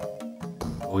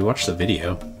 Well, we watched the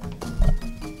video.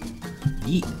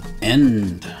 The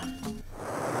end.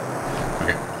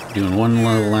 Okay, doing one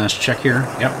little last check here.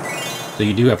 Yep. So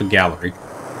you do have a gallery.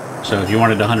 So if you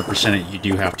wanted to 100% it, you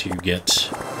do have to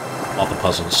get all the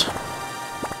puzzles.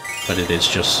 But it is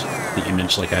just the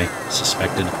image like I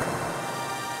suspected.